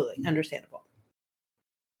 Absolutely. Understandable.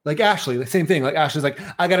 Like Ashley, the same thing. Like, Ashley's like,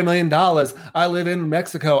 I got $1 million. I live in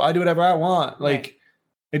Mexico. I do whatever I want. Like,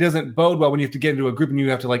 it doesn't bode well when you have to get into a group and you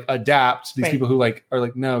have to like adapt to these people who like are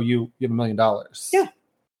like, no, you have $1 million. Yeah.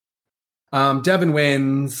 Devin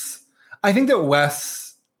wins. I think that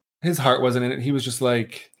Wes, his heart wasn't in it. He was just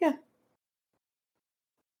like,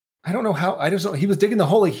 I don't know how. I just don't. He was digging the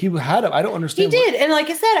hole. Like, he had him. I don't understand. He did, and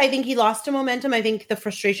like I said, I think he lost to momentum. I think the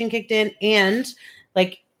frustration kicked in, and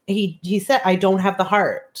like he said, I don't have the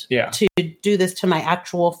heart to do this to my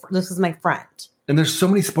actual. This is my friend. And there's so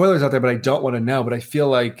many spoilers out there, but I don't want to know. But I feel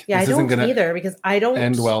like this isn't going to either because I don't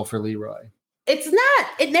end well for Leroy. It's not.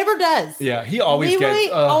 It never does. Yeah, he always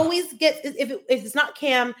always gets. If it's not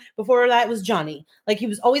Cam, before that was Johnny. Like he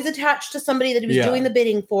was always attached to somebody that he was doing the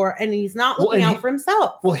bidding for, and he's not looking out for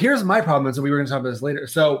himself. Well, here's my problem. And so we were going to talk about this later.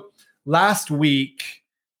 So last week,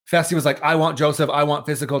 Fessy was like, "I want Joseph. I want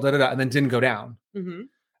physical." And then didn't go down. Mm-hmm.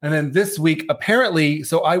 And then this week, apparently,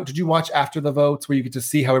 did you watch After the Votes where you get to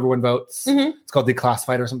see how everyone votes? Mm-hmm. It's called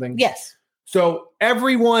Declassified or something. Yes. So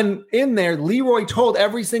everyone in there, Leroy told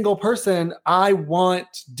every single person, I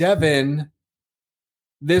want Devin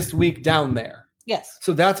this week down there. Yes.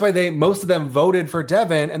 So that's why most of them voted for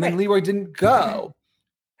Devin, and then Leroy didn't go.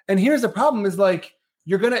 And here's the problem is like,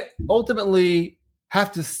 you're going to ultimately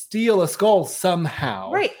have to steal a skull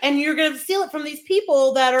somehow. Right. And you're going to steal it from these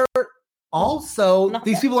people that are also,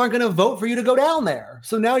 these people aren't going to vote for you to go down there.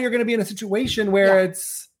 So now you're going to be in a situation where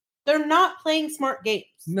they're not playing smart games.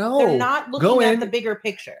 No. They're not looking at the bigger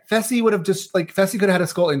picture. Fessy would have Fessy could have had a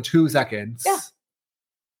skull in 2 seconds. Yeah.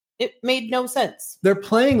 It made no sense. They're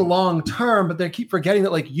playing long term, but they keep forgetting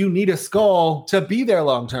that like you need a skull to be there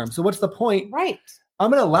long term. So what's the point? Right.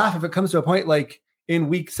 I'm going to laugh if it comes to a point like in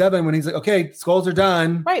week 7 when he's like, okay, skulls are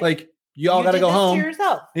done. Right. Like y'all got to go home. To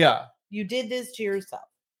yourself. Yeah. You did this to yourself.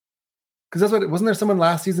 Because wasn't there someone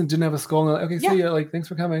last season didn't have a skull? And like, okay, see ya. Like, thanks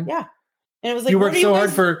for coming. Yeah. And it was like, you worked so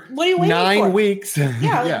hard for what are you waiting 9 for? weeks.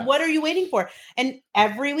 Yeah, what are you waiting for? And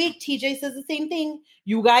every week TJ says the same thing.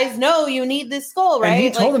 You guys know you need this skull, right? And he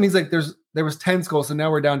told him, he's like, there was 10 skulls, so now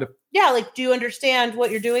we're down to like, do you understand what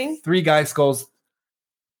you're doing? 3 guy skulls,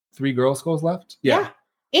 3 girl skulls left. Yeah.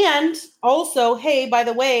 And also, hey, by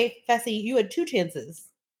the way, Fessy, you had 2 chances.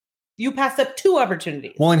 You passed up 2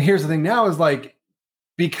 opportunities. Well, and here's the thing now is like,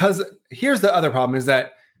 because here's the other problem is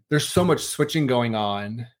that there's so much switching going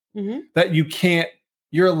on. Mm-hmm. That you can't,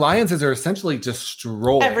 your alliances are essentially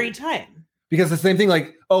destroyed every time. Because the same thing,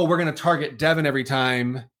 like, oh, we're going to target Devin every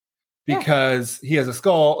time because he has a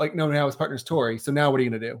skull. Like, no, now his partner's Tori. So now what are you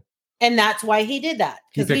going to do? And that's why he did that.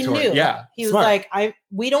 Because he knew. Yeah. He was like,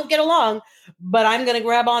 we don't get along, but I'm going to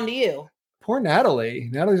grab onto you. Poor Natalie.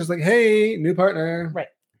 Natalie's just like, hey, new partner. Right.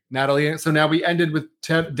 Natalie. So now we ended with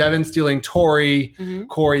Devin stealing Tori. Mm-hmm.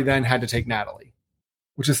 Corey then had to take Natalie,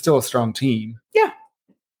 which is still a strong team. Yeah.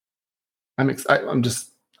 I wish I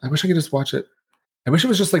could just watch it. I wish it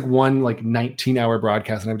was just like one 19-hour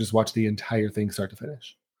broadcast and I would just watch the entire thing start to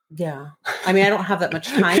finish. Yeah. I mean, I don't have that much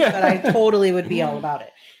time, but I totally would be all about it.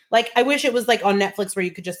 Like, I wish it was like on Netflix where you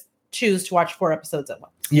could just choose to watch 4 episodes at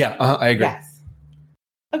once. Yeah, I agree. Yes.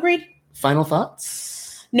 Agreed. Final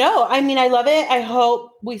thoughts? No, I mean, I love it. I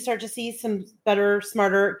hope we start to see some better,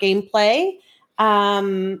 smarter gameplay. But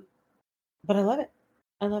I love it.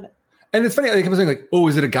 I love it. And it's funny, like, I was saying, like, oh,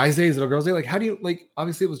 is it a guy's day? Is it a girl's day? Like, how do you, like,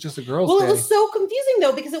 obviously it was just a girl's day. Well, it was so confusing,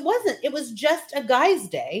 though, because it wasn't. It was just a guy's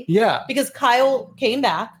day. Yeah. Because Kyle came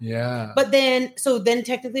back. Yeah. But then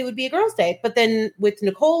technically it would be a girl's day. But then with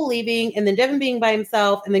Nicole leaving and then Devin being by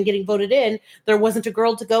himself and then getting voted in, there wasn't a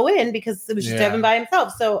girl to go in because it was just Devin by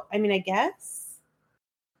himself. So, I mean, I guess.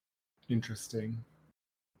 Interesting.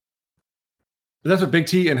 But that's what Big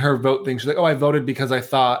T and her vote thing. She's like, oh, I voted because I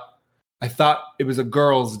thought it was a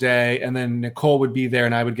girl's day, and then Nicole would be there,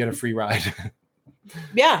 and I would get a free ride.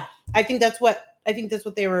 Yeah, I think that's what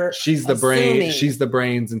they were. She's the brain. She's the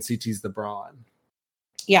brains, and CT's the brawn.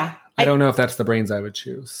 Yeah, I don't know if that's the brains I would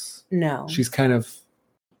choose. No, she's kind of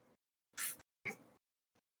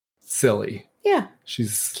silly. Yeah,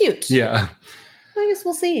 she's cute. Yeah, I guess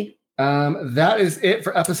we'll see. That is it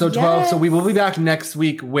for episode 12. So we will be back next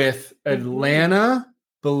week with Atlanta,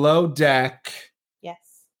 Below Deck.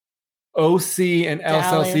 OC and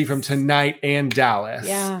Dallas. LCLC from tonight and Dallas.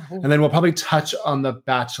 Yeah. And then we'll probably touch on The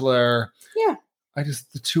Bachelor. Yeah.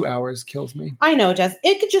 The 2 hours kills me. I know, Jess.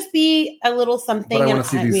 It could just be a little something. But I want to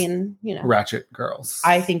see these ratchet girls.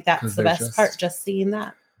 I think that's the best part, just seeing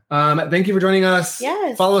that. Thank you for joining us.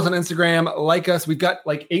 Yes. Follow us on Instagram. Like us. We've got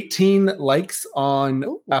 18 likes on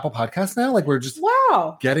Apple Podcasts now. Like, we're just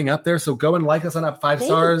getting up there. So go and like us on up 5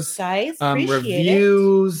 stars. Guys.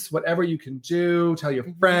 Reviews, whatever you can do. Tell your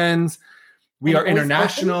friends. We are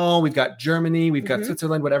international. We've got Germany. We've got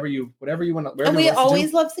Switzerland. Whatever you want to. And we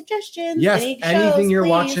always love suggestions. Yes. Anything you're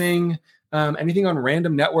watching. Anything on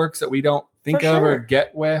random networks that we don't think of or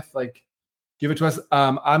get with. Give it to us.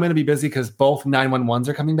 I'm going to be busy because both 911s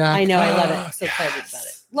are coming back. I know. I love it. I'm so excited about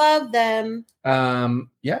it. Love them.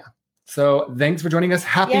 Yeah. So thanks for joining us.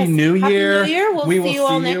 Happy New Year. Happy New Year. We will see you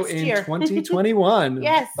all next in year. 2021.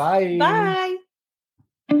 Yes. Bye.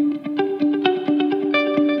 Bye.